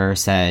daughter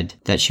said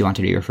that she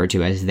wanted to be referred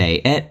to as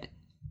they/it.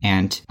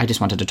 And I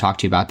just wanted to talk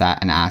to you about that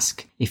and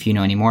ask if you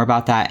know any more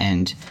about that.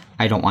 And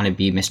I don't want to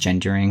be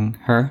misgendering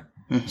her.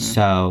 Mm-hmm.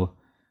 So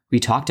we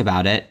talked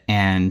about it,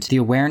 and the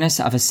awareness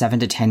of a 7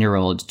 to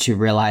 10-year-old to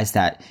realize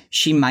that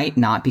she might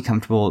not be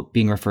comfortable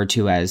being referred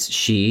to as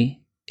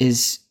she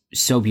is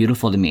so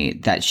beautiful to me,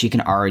 that she can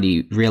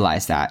already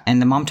realize that.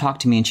 And the mom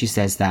talked to me and she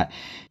says that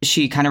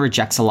she kind of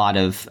rejects a lot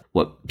of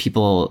what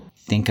people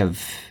think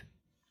of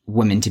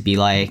women to be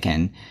like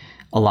and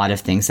a lot of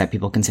things that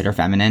people consider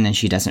feminine. And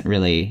she doesn't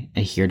really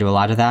adhere to a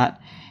lot of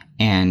that.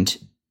 And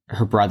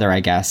her brother,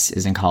 I guess,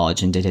 is in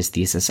college and did his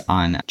thesis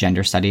on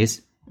gender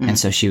studies. And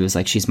so she was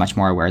like, she's much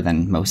more aware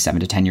than most 7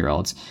 to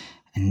 10-year-olds.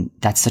 And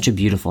that's such a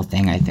beautiful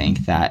thing, I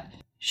think, that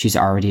she's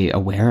already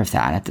aware of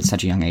that at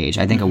such a young age.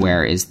 I think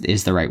aware is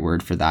the right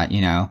word for that, you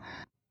know?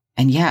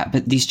 And yeah,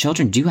 but these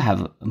children do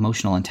have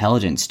emotional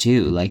intelligence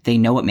too. Like, they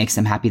know what makes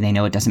them happy. They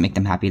know it doesn't make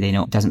them happy. They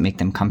know it doesn't make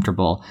them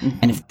comfortable.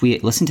 And if we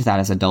listen to that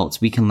as adults,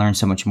 we can learn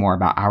so much more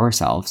about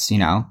ourselves, you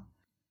know?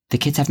 The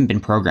kids haven't been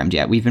programmed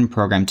yet. We've been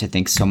programmed to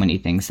think so many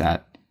things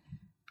that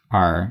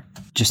are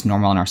just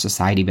normal in our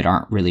society, but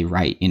aren't really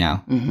right, you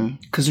know?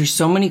 Because there's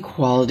so many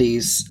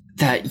qualities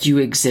that you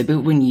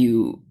exhibit when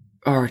you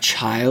are a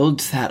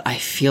child that I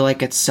feel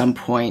like at some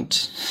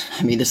point,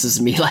 I mean, this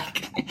is me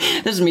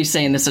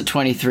saying this at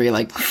 23,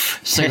 like,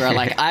 cigarette,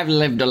 like, I've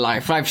lived a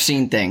life, I've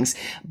seen things.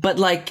 But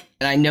like,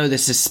 and I know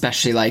this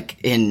especially like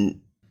in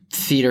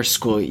theater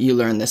school, you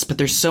learn this, but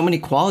there's so many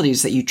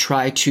qualities that you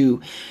try to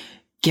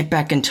get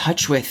back in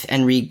touch with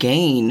and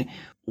regain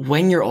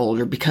when you're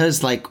older,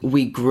 because like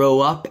we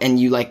grow up and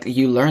you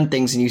learn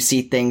things and you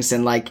see things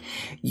and like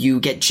you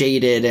get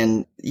jaded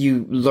and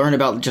you learn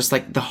about just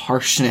like the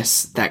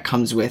harshness that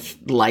comes with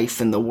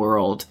life in the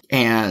world.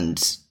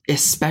 And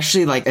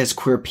especially like as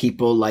queer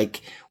people,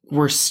 like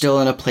we're still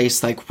in a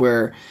place like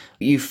where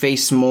you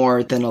face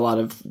more than a lot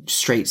of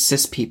straight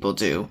cis people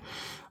do.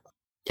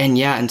 And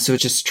yeah, and so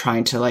just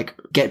trying to like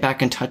get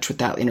back in touch with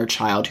that inner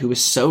child who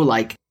was so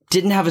like,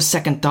 didn't have a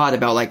second thought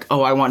about like,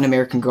 oh, I want an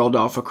American Girl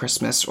doll for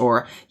Christmas,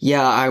 or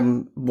yeah, I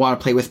want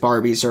to play with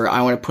Barbies, or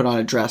I want to put on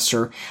a dress,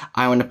 or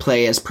I want to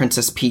play as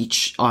Princess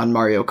Peach on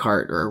Mario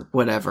Kart, or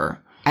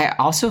whatever. I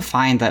also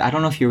find that, I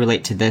don't know if you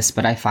relate to this,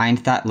 but I find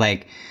that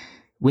like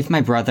with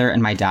my brother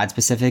and my dad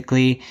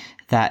specifically,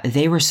 that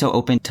they were so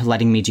open to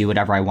letting me do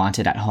whatever I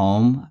wanted at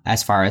home,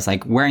 as far as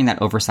like wearing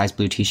that oversized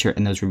blue t-shirt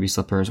and those ruby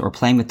slippers or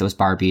playing with those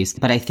Barbies.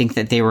 But I think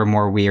that they were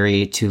more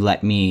weary to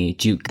let me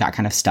do that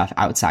kind of stuff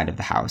outside of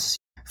the house.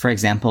 For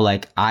example,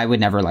 like I would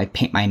never like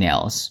paint my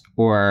nails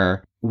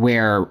or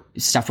wear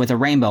stuff with a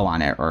rainbow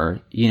on it, or,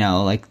 you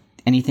know, like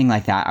anything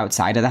like that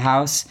outside of the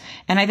house.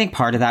 And I think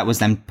part of that was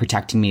them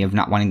protecting me of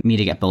not wanting me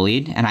to get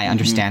bullied. And I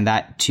understand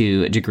that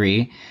to a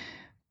degree.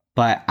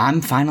 But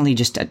I'm finally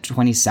just at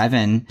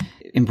 27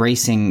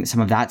 embracing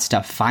some of that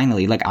stuff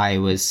finally. Like I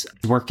was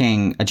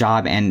working a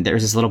job and there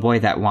was this little boy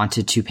that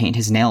wanted to paint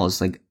his nails,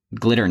 like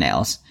glitter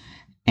nails.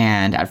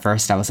 And at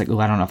first I was like, oh,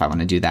 I don't know if I want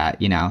to do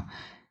that, you know?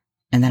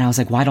 And then I was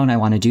like, why don't I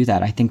want to do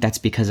that? I think that's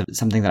because of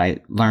something that I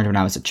learned when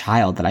I was a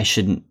child, that I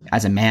shouldn't,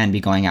 as a man, be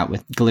going out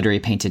with glittery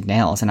painted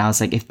nails. And I was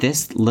like, if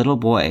this little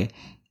boy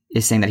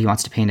is saying that he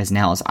wants to paint his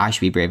nails, I should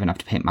be brave enough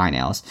to paint my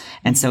nails.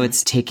 And so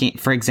it's taking,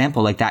 for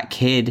example, like that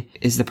kid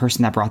is the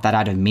person that brought that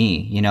out of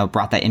me, you know,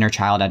 brought that inner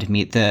child out of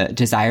me, the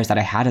desires that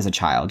I had as a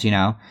child, you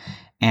know?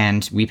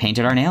 And we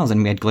painted our nails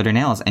and we had glitter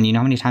nails. And you know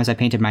how many times I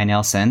painted my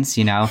nails since,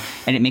 you know?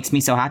 And it makes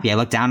me so happy. I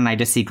look down and I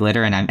just see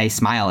glitter and I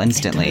smile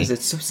instantly. It does.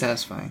 It's so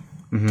satisfying.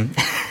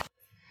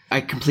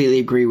 I completely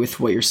agree with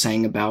what you're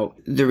saying about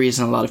the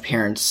reason a lot of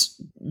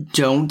parents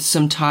don't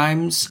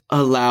sometimes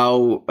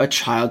allow a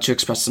child to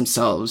express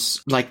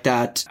themselves like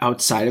that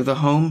outside of the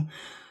home.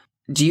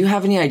 Do you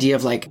have any idea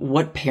of like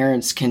what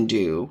parents can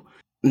do?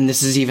 And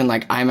this is even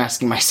like, I'm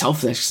asking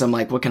myself this because I'm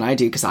like, what can I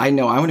do? Because I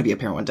know I want to be a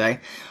parent one day,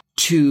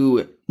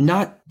 to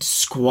not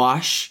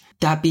squash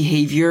that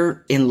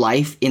behavior in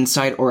life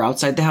inside or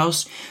outside the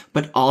house,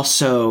 but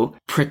also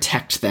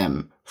protect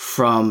them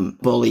from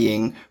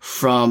bullying,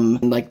 from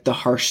like the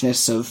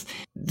harshness of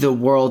the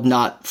world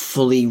not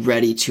fully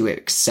ready to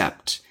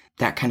accept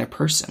that kind of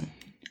person.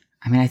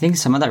 I mean, I think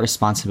some of that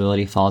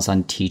responsibility falls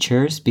on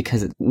teachers,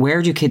 because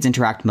where do kids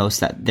interact most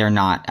that they're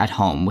not at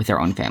home with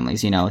their own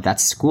families? You know,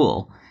 that's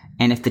school.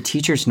 And if the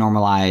teachers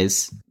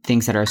normalize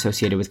things that are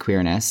associated with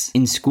queerness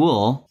in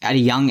school at a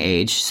young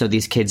age, so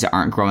these kids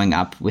aren't growing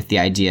up with the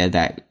idea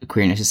that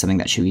queerness is something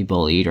that should be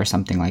bullied or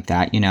something like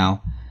that, you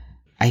know,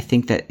 I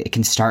think that it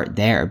can start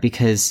there,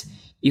 because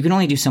you can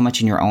only do so much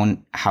in your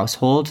own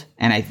household.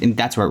 And I think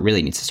that's where it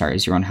really needs to start,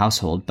 is your own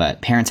household.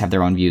 But parents have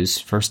their own views,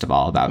 first of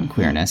all, about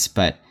queerness.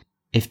 But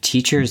if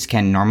teachers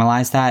can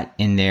normalize that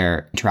in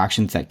their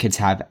interactions that kids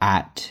have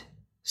at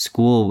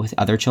school with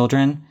other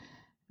children,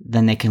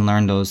 then they can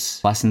learn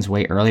those lessons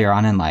way earlier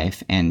on in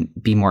life and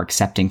be more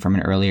accepting from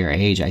an earlier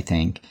age, I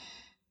think.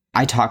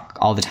 I talk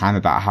all the time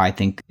about how I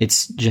think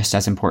it's just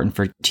as important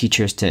for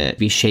teachers to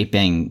be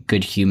shaping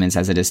good humans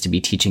as it is to be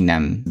teaching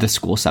them the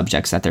school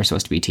subjects that they're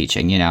supposed to be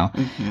teaching, you know?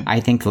 I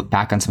think look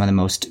back on some of the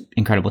most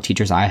incredible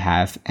teachers I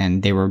have,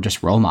 and they were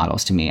just role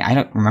models to me. I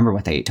don't remember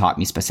what they taught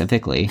me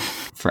specifically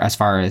for as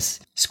far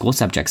as school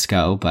subjects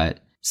go, but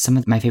some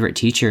of my favorite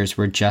teachers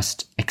were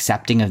just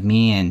accepting of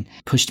me and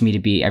pushed me to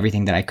be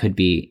everything that I could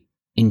be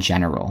in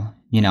general,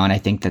 you know? And I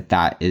think that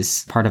that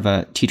is part of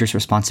a teacher's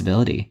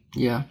responsibility.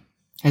 Yeah.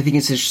 I think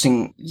it's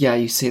interesting. Yeah,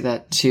 you say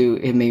that too.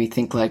 It made me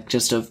think like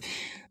just of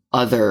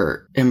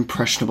other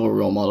impressionable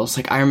role models.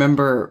 Like I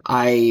remember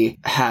I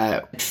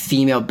had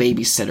female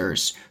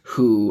babysitters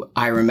who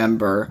I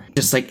remember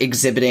just like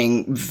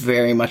exhibiting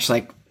very much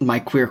like my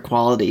queer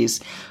qualities,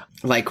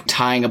 like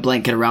tying a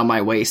blanket around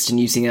my waist and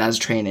using it as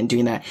a train and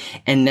doing that,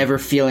 and never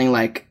feeling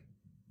like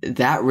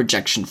that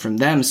rejection from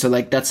them. So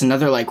like that's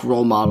another like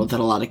role model that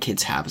a lot of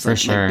kids have, is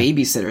like, like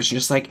babysitters.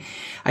 Just like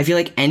I feel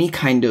like any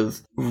kind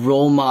of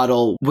role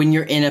model when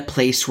you're in a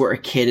place where a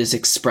kid is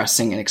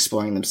expressing and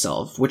exploring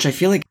themselves, which I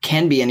feel like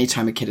can be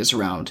anytime a kid is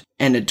around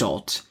an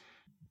adult.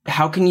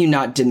 How can you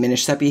not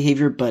diminish that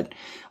behavior but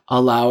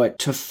allow it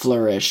to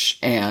flourish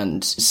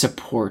and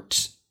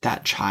support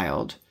that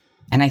child?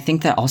 And I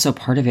think that also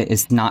part of it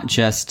is not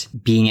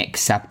just being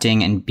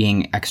accepting and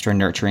being extra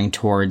nurturing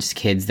towards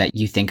kids that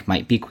you think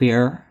might be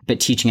queer, but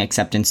teaching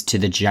acceptance to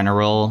the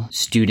general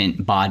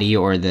student body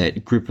or the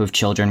group of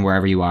children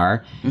wherever you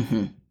are.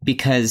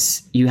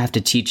 Because you have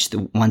to teach the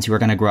ones who are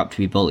going to grow up to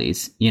be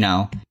bullies, you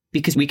know,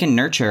 because we can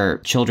nurture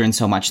children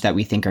so much that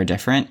we think are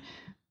different,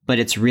 but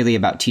it's really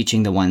about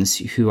teaching the ones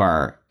who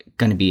are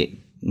going to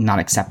be not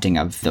accepting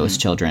of those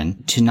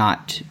children to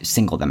not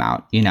single them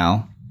out, you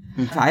know?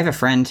 I have a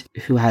friend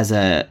who has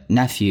a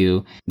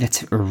nephew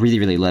that's really,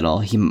 really little.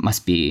 He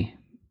must be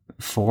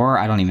 4.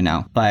 I don't even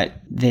know. But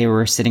they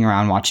were sitting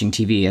around watching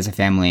TV as a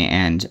family,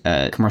 and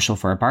a commercial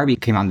for a Barbie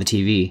came on the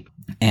TV.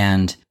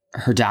 And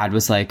her dad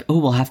was like, oh,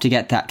 we'll have to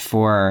get that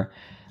for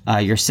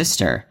your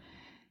sister.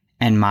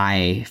 And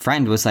my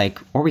friend was like,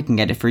 or we can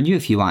get it for you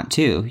if you want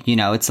to. You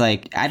know, it's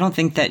like, I don't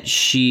think that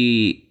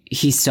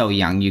he's so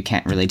young, you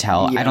can't really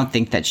tell. Yeah. I don't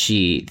think that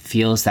she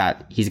feels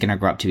that he's going to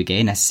grow up to be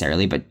gay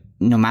necessarily, but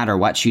no matter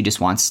what, she just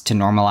wants to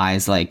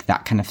normalize like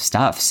that kind of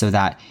stuff so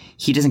that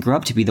he doesn't grow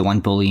up to be the one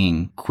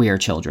bullying queer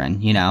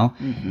children, you know,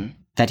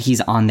 that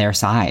he's on their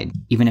side,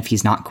 even if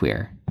he's not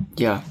queer.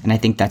 Yeah. And I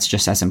think that's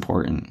just as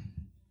important.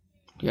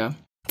 Yeah.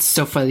 It's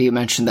so funny you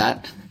mentioned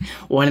that.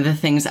 One of the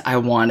things I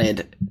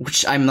wanted,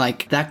 which I'm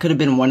like, that could have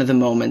been one of the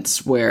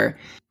moments where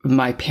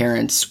my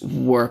parents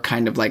were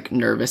kind of like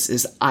nervous,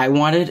 is I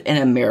wanted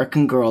an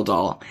American Girl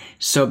doll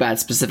so bad.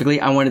 Specifically,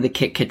 I wanted the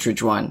Kit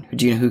Kittredge one.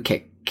 Do you know who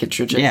Kit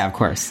Kittredge is? Yeah, of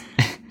course.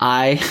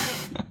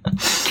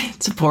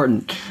 It's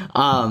important.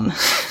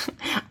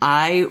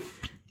 I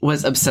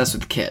was obsessed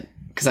with Kit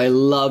because I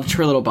loved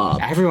her little bob.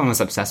 Everyone was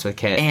obsessed with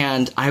Kit.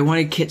 And I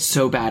wanted Kit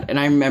so bad. And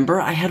I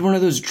remember I had one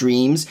of those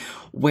dreams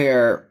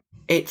where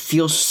it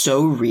feels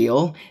so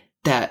real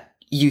that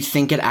you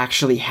think it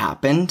actually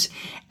happened.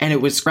 And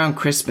it was around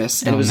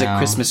Christmas, and it was a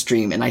Christmas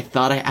dream. And I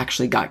thought I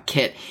actually got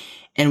Kit.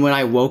 And when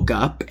I woke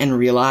up and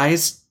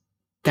realized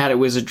that it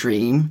was a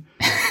dream,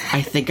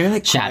 I think I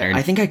like shattered.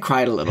 I think I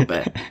cried a little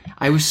bit.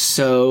 I was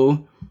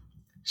so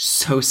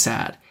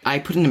sad. I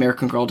put an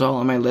American Girl doll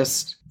on my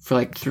list for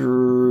like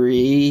 3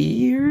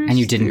 years. And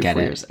you didn't get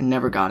it. Years. I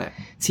never got it.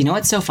 So you know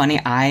what's so funny?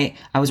 I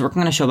was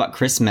working on a show about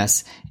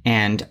Christmas,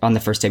 and on the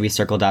first day we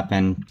circled up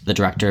and the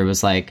director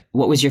was like,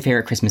 what was your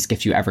favorite Christmas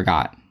gift you ever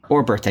got?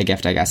 Or birthday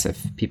gift, I guess,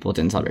 if people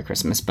didn't celebrate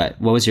Christmas. But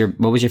what was your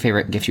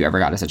favorite gift you ever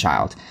got as a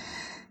child?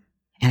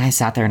 And I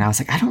sat there and I was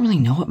like, I don't really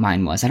know what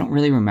mine was. I don't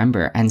really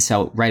remember. And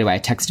so right away I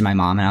texted my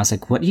mom and I was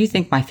like, what do you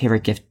think my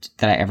favorite gift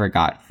that I ever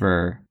got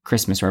for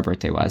Christmas or a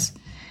birthday was?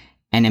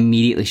 And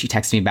immediately she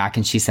texted me back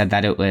and she said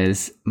that it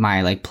was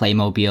my like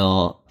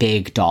Playmobil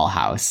big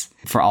dollhouse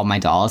for all my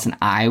dolls. And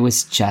I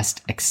was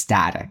just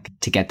ecstatic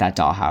to get that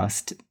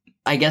dollhouse.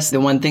 I guess the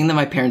one thing that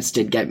my parents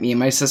did get me and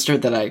my sister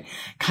that I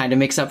kind of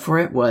makes up for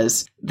it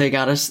was they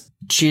got us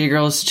Cheetah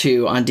Girls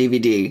 2 on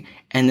DVD.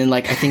 And then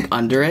like, I think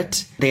under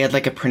it, they had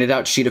like a printed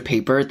out sheet of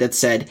paper that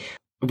said,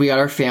 we got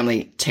our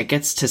family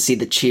tickets to see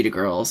the Cheetah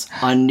Girls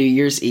on New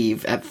Year's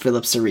Eve at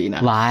Phillips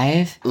Arena.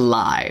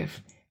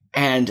 Live.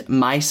 And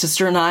my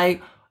sister and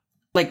I,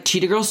 like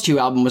Cheetah Girls 2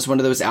 album was one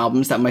of those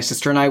albums that my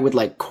sister and I would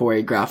like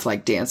choreograph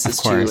like dances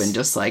to. And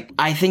just like,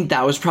 I think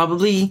that was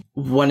probably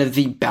one of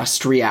the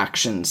best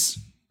reactions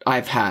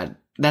I've had.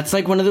 That's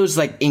like one of those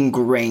like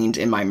ingrained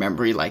in my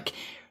memory, like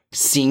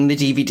seeing the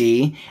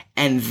DVD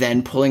and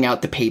then pulling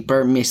out the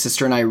paper. My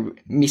sister and I,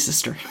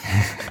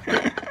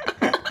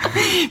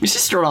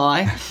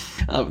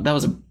 that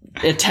was an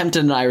attempt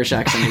at an Irish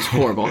accent. It was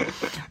horrible.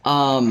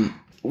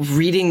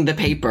 Reading the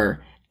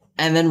paper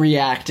and then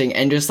reacting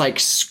and just like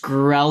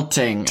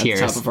skrelting at the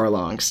top of our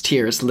lungs.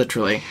 Tears,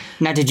 literally.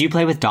 Now, did you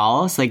play with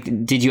dolls?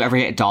 Like, did you ever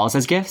get dolls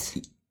as gifts?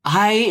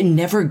 I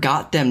never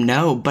got them,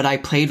 no, but I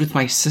played with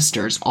my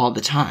sisters all the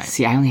time.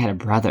 See, I only had a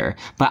brother,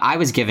 but I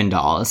was given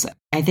dolls.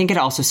 I think it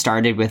also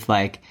started with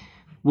like,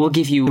 we'll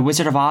give you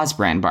Wizard of Oz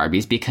brand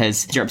Barbies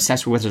because you're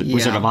obsessed with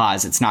Wizard of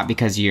Oz. It's not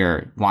because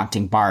you're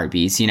wanting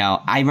Barbies, you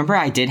know. I remember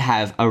I did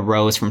have a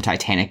Rose from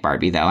Titanic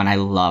Barbie though, and I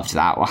loved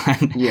that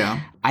one. Yeah.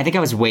 I think I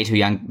was way too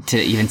young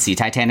to even see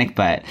Titanic,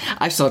 but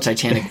I saw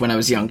Titanic when I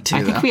was young too.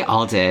 I think we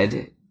all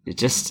did.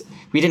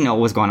 We didn't know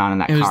what was going on in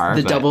that car.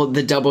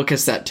 The double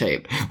cassette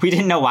tape. We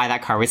didn't know why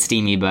that car was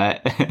steamy,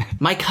 but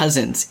my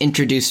cousins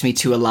introduced me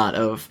to a lot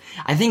of,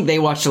 I think they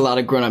watched a lot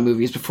of grown-up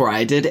movies before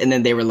I did, and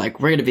then they were like,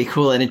 we're gonna be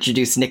cool and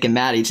introduce Nick and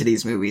Maddie to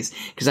these movies.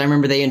 Because I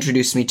remember they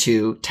introduced me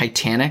to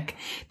Titanic,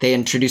 they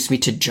introduced me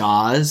to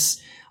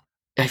Jaws.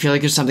 I feel like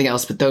there's something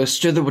else, but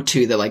those are the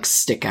two that like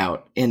stick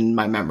out in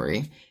my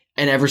memory.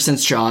 And ever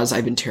since Jaws,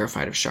 I've been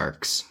terrified of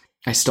sharks.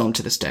 I still am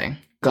to this day.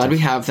 Glad we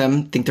have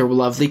them. Think they're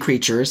lovely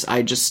creatures.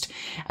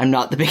 I'm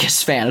not the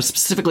biggest fan of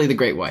specifically the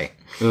great white.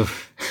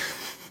 Oof.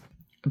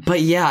 But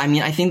yeah, I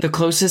mean, I think the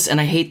closest,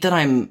 and I hate that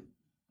I'm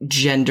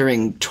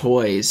gendering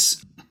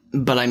toys,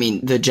 but I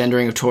mean, the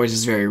gendering of toys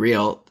is very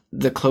real.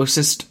 The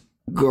closest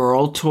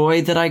girl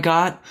toy that I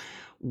got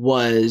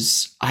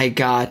was I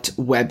got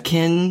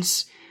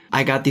Webkinz.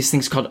 I got these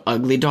things called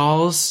Ugly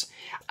Dolls.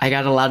 I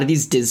got a lot of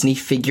these Disney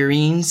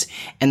figurines,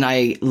 and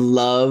I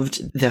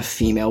loved the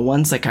female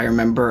ones. Like, I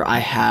remember I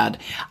had,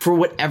 for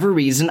whatever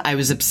reason, I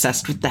was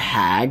obsessed with the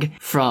hag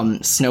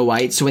from Snow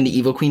White. So when the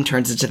evil queen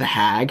turns into the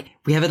hag,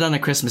 we have it on a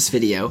Christmas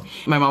video.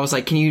 My mom was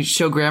like, can you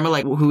show grandma,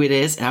 like, who it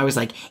is? And I was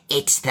like,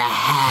 it's the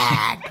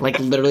hag. Like,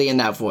 literally in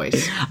that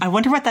voice. I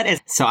wonder what that is.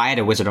 So I had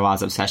a Wizard of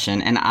Oz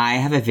obsession, and I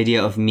have a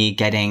video of me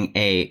getting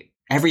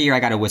every year I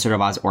got a Wizard of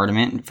Oz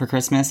ornament for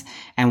Christmas,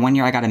 and one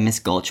year I got a Miss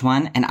Gulch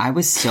one, and I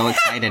was so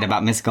excited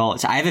about Miss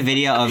Gulch. I have a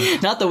video of...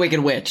 Not the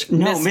Wicked Witch.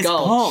 No, Miss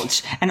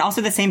Gulch. And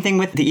also the same thing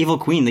with the Evil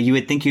Queen. That you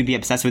would think you'd be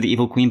obsessed with the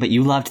Evil Queen, but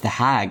you loved the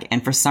hag.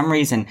 And for some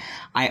reason,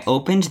 I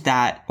opened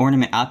that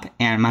ornament up,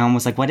 and my mom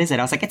was like, what is it?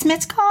 I was like, it's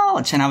Miss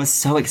Gulch! And I was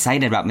so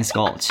excited about Miss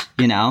Gulch,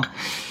 you know?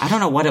 I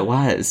don't know what it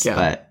was,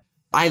 but...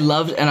 I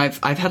loved, and I've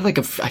had like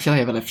I feel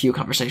like I've had a few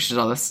conversations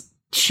on this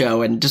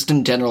show, and just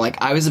in general, like,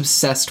 I was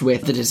obsessed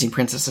with the Disney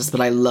princesses, but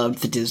I loved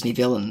the Disney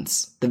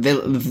villains. The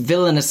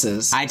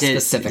villainesses, I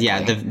did, specifically.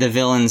 Yeah, the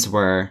villains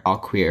were all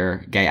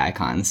queer, gay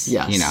icons,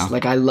 yes, you know?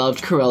 Like, I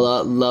loved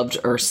Cruella, loved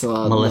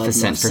Ursula.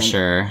 Maleficent, for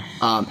sure.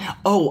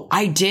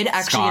 I did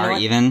actually... Scar,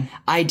 even.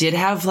 I did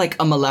have, like,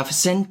 a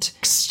Maleficent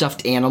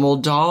stuffed animal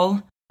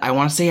doll. I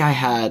want to say I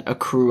had a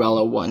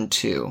Cruella one,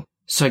 too.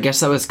 So I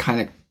guess that was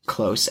kind of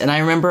close. And I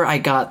remember I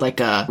got, like,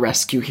 a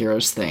Rescue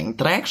Heroes thing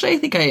that I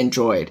think I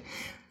enjoyed.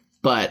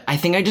 But I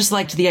think I just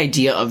liked the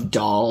idea of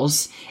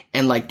dolls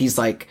and, like, these,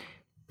 like,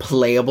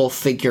 playable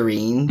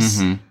figurines.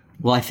 Mm-hmm.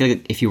 Well, I feel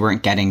like if you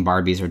weren't getting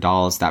Barbies or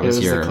dolls, that was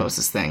the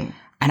closest thing.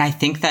 And I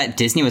think that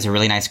Disney was a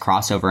really nice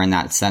crossover in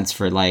that sense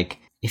for, like,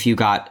 if you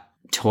got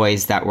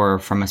toys that were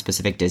from a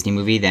specific Disney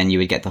movie, then you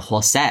would get the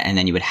whole set, and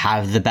then you would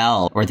have the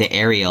Belle or the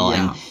Ariel,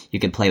 and you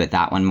could play with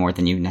that one more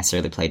than you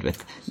necessarily played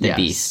with the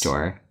Beast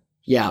or...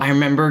 Yeah, I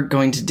remember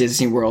going to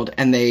Disney World,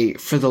 and they,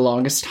 for the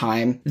longest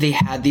time, they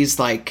had these,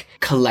 like,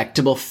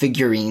 collectible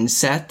figurine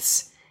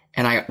sets,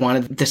 and I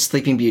wanted the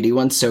Sleeping Beauty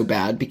one so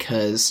bad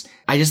because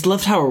I just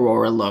loved how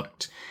Aurora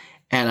looked,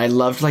 and I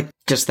loved, like,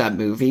 just that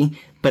movie,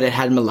 but it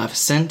had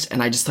Maleficent,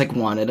 and I just, like,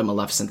 wanted a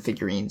Maleficent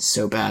figurine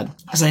so bad.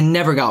 Because I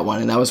never got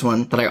one, and that was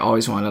one that I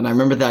always wanted. And I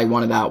remember that I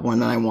wanted that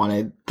one, and I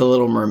wanted the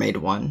Little Mermaid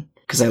one,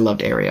 because I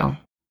loved Ariel.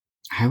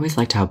 I always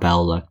liked how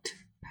Belle looked.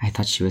 I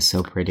thought she was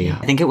so pretty. Yeah.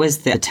 I think it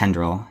was the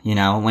tendril, you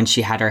know, when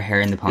she had her hair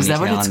in the ponytail. Is that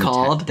what it's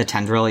called? The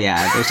tendril,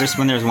 yeah. There's just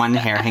when there's one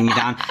hair hanging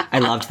down. I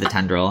loved the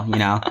tendril, you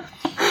know.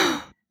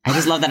 I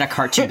just love that a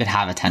cartoon could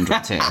have a tendril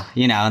too,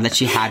 you know, and that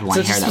she had one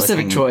Such hair a that was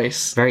specific hanging.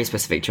 choice. Very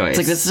specific choice. It's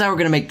like, this is how we're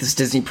going to make this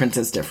Disney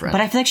princess different.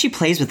 But I feel like she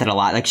plays with it a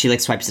lot. Like she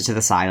like swipes it to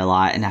the side a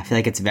lot, and I feel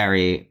like it's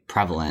very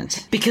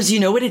prevalent. Because you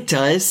know what it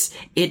does?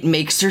 It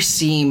makes her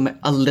seem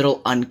a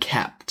little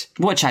unkept.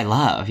 Which I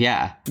love,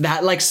 yeah.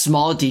 That like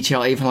small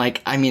detail, even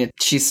like, I mean,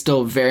 she's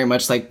still very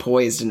much like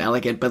poised and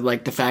elegant, but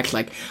like the fact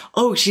like,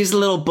 oh, she's a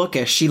little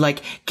bookish. She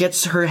like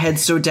gets her head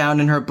so down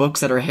in her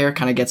books that her hair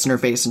kind of gets in her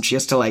face and she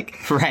has to like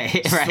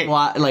Right.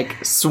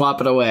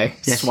 swap it away.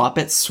 Yeah,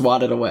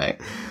 Swat it away.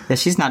 Yeah,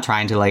 she's not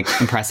trying to like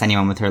impress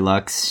anyone with her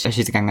looks.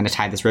 She's like, I'm going to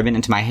tie this ribbon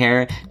into my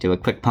hair, do a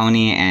quick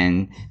pony,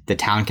 and the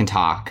town can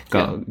talk.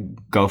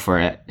 Go for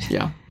it.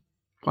 Yeah.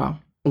 Wow.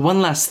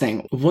 One last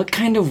thing. What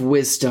kind of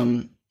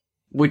wisdom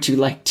would you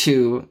like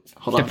to...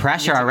 Hold on. The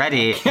pressure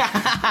already.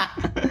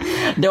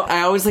 No,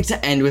 I always like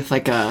to end with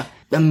like a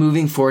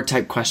moving forward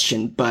type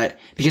question, but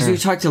because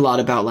we've talked a lot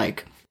about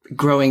like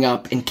growing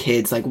up and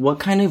kids, like what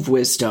kind of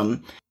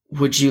wisdom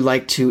would you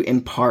like to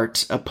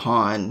impart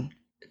upon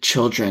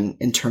children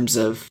in terms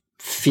of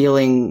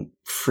feeling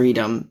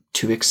freedom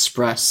to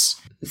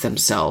express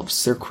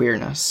themselves, their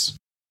queerness?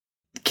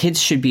 Kids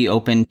should be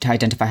open to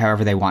identify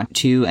however they want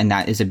to, and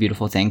that is a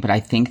beautiful thing. But I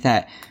think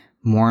that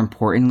more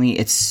importantly,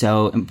 it's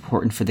so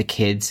important for the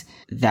kids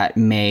that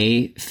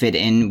may fit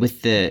in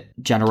with the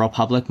general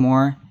public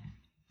more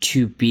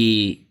to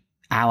be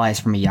allies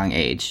from a young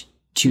age,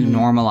 to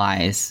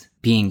normalize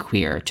being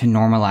queer, to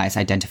normalize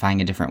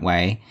identifying a different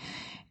way,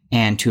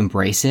 and to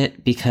embrace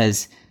it,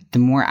 because the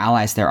more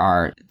allies there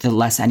are, the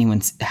less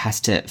anyone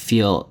has to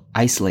feel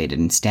isolated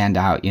and stand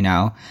out, you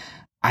know?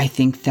 I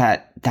think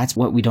that that's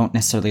what we don't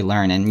necessarily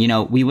learn. And, you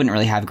know, we wouldn't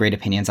really have great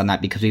opinions on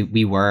that because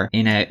we were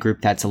in a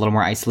group that's a little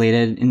more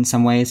isolated in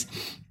some ways.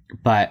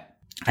 But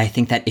I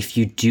think that if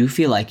you do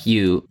feel like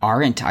you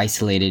aren't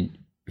isolated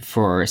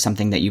for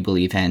something that you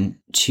believe in,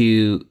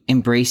 to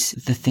embrace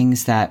the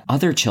things that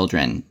other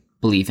children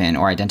believe in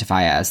or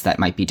identify as that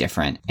might be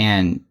different,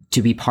 and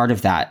to be part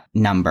of that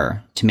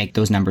number, to make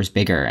those numbers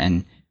bigger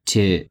and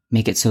to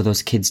make it so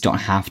those kids don't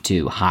have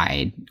to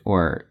hide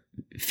or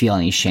feel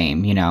any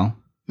shame, you know?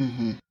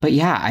 Mm-hmm. But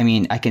yeah, I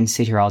mean, I can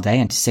sit here all day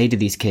and say to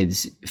these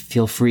kids,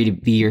 feel free to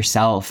be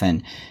yourself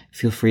and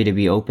feel free to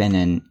be open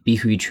and be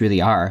who you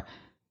truly are.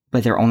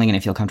 But they're only going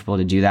to feel comfortable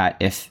to do that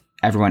if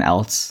everyone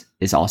else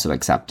is also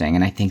accepting.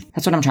 And I think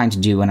that's what I'm trying to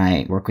do when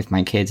I work with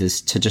my kids,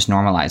 is to just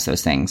normalize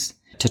those things,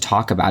 to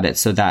talk about it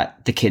so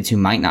that the kids who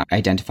might not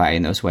identify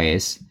in those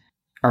ways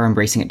are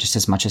embracing it just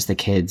as much as the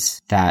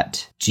kids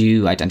that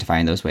do identify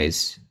in those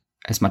ways,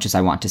 as much as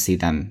I want to see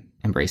them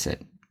embrace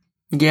it.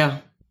 Yeah.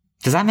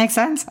 Does that make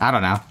sense? I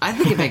don't know. I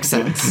think it makes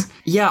sense.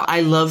 Yeah,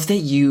 I love that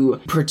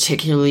you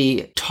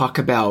particularly talk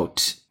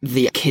about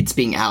the kids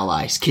being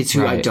allies, kids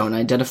who don't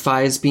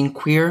identify as being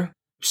queer,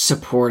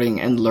 supporting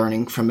and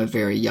learning from a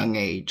very young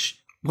age.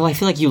 Well, I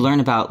feel like you learn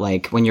about,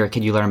 like, when you're a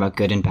kid, you learn about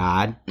good and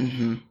bad.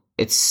 Mm-hmm.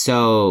 It's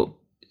so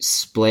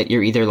split.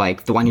 You're either,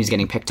 like, the one who's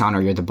getting picked on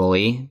or you're the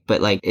bully.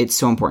 But, like, it's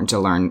so important to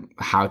learn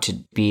how to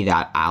be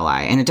that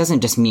ally. And it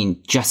doesn't just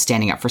mean just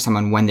standing up for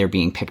someone when they're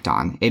being picked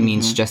on. It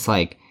means just,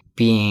 like,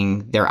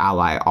 being their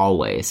ally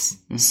always,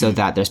 so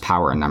that there's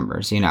power in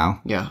numbers, you know?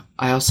 Yeah.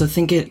 I also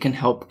think it can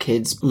help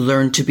kids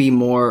learn to be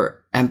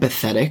more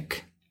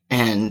empathetic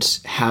and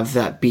have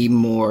that be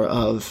more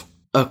of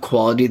a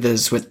quality that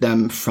is with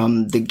them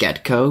from the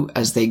get-go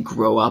as they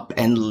grow up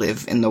and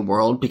live in the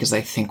world. Because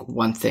I think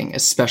one thing,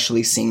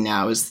 especially seeing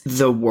now, is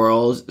the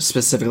world,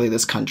 specifically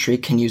this country,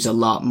 can use a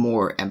lot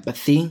more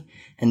empathy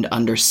and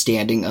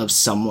understanding of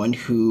someone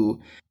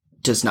who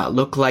does not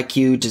look like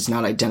you, does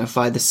not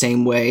identify the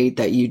same way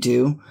that you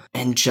do,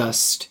 and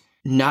just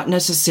not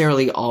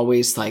necessarily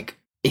always, like,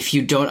 if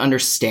you don't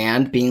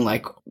understand, being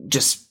like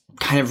just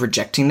kind of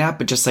rejecting that,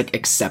 but just like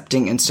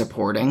accepting and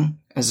supporting,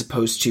 as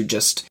opposed to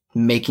just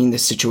making the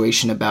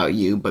situation about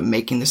you, but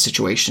making the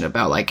situation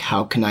about, like,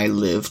 how can I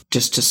live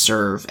just to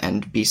serve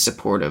and be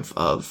supportive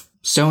of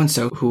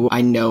so-and-so who I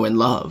know and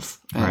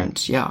love.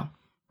 And yeah.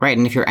 Right.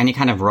 And if you're any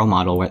kind of role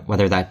model,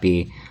 whether that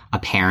be a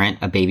parent,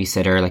 a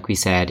babysitter, like we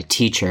said, a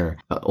teacher,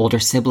 an older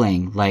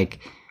sibling,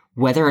 like,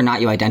 whether or not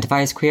you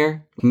identify as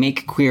queer,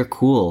 make queer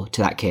cool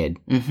to that kid.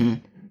 Mm-hmm.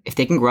 If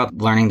they can grow up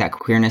learning that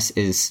queerness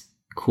is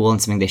cool and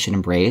something they should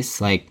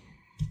embrace, like,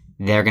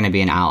 they're going to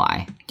be an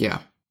ally. Yeah.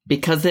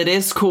 Because it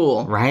is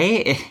cool.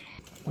 Right?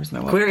 Where's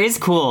my Queer is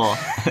cool.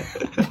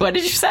 What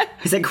did you say?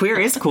 I said queer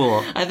is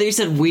cool. I thought you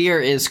said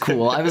we're is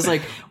cool. I was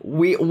like,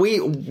 we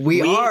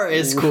are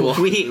is cool.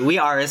 We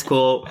are is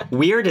cool.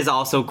 Weird is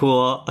also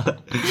cool.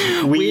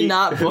 We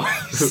not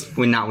boys.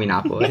 we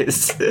not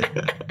boys.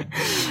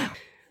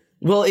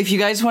 Well, if you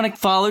guys want to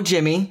follow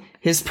Jimmy,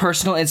 his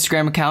personal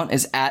Instagram account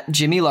is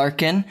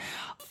 @JimmyLarkin.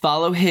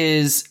 Follow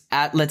his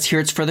 @Let's Hear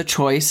It's for the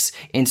Choice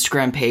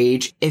Instagram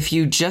page. If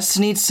you just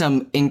need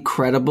some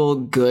incredible,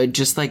 good,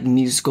 just like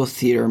musical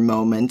theater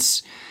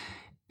moments,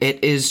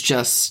 it is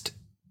just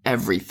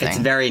everything. It's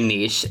very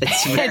niche.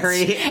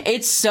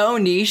 It's so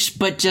niche,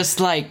 but just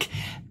like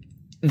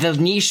The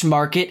niche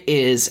market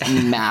is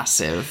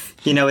massive.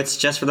 You know, it's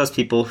just for those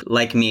people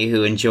like me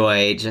who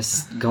enjoy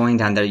just going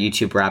down their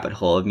YouTube rabbit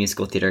hole of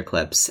musical theater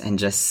clips and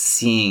just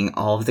seeing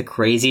all of the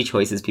crazy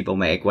choices people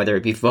make, whether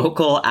it be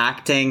vocal,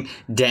 acting,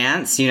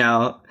 dance, you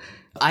know.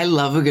 I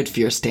love a good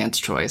fierce dance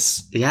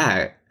choice.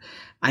 Yeah.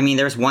 I mean,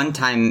 there's one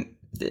time,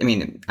 I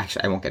mean,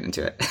 actually, I won't get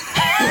into it.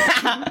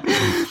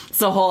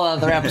 It's a whole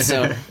other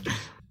episode.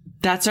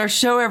 That's our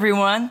show,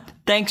 everyone.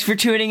 Thanks for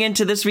tuning in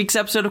to this week's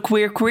episode of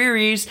Queer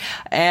Queries,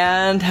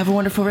 and have a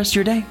wonderful rest of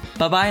your day.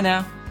 Bye-bye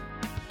now.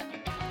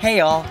 Hey,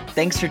 y'all.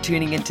 Thanks for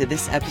tuning in to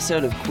this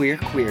episode of Queer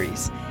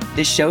Queries.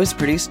 This show is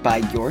produced by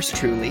yours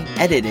truly,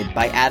 edited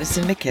by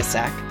Addison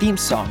McKissack, theme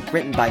song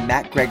written by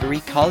Matt Gregory,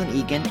 Colin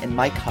Egan, and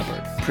Mike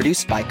Hubbard,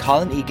 produced by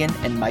Colin Egan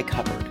and Mike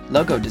Hubbard,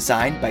 logo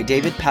designed by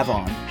David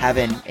Pavon. Have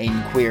an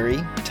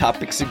inquiry,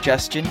 topic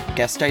suggestion,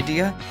 guest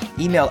idea?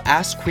 Email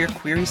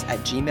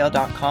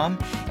askqueerqueries@gmail.com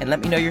and let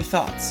me know your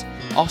thoughts.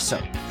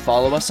 Also,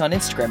 follow us on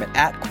Instagram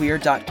at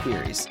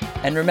 @queer.queries.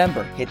 And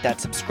remember, hit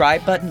that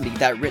subscribe button, leave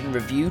that written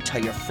review,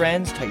 tell your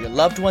friends, tell your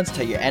loved ones,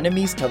 tell your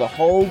enemies, tell the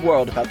whole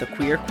world about the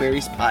Queer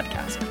Queries podcast.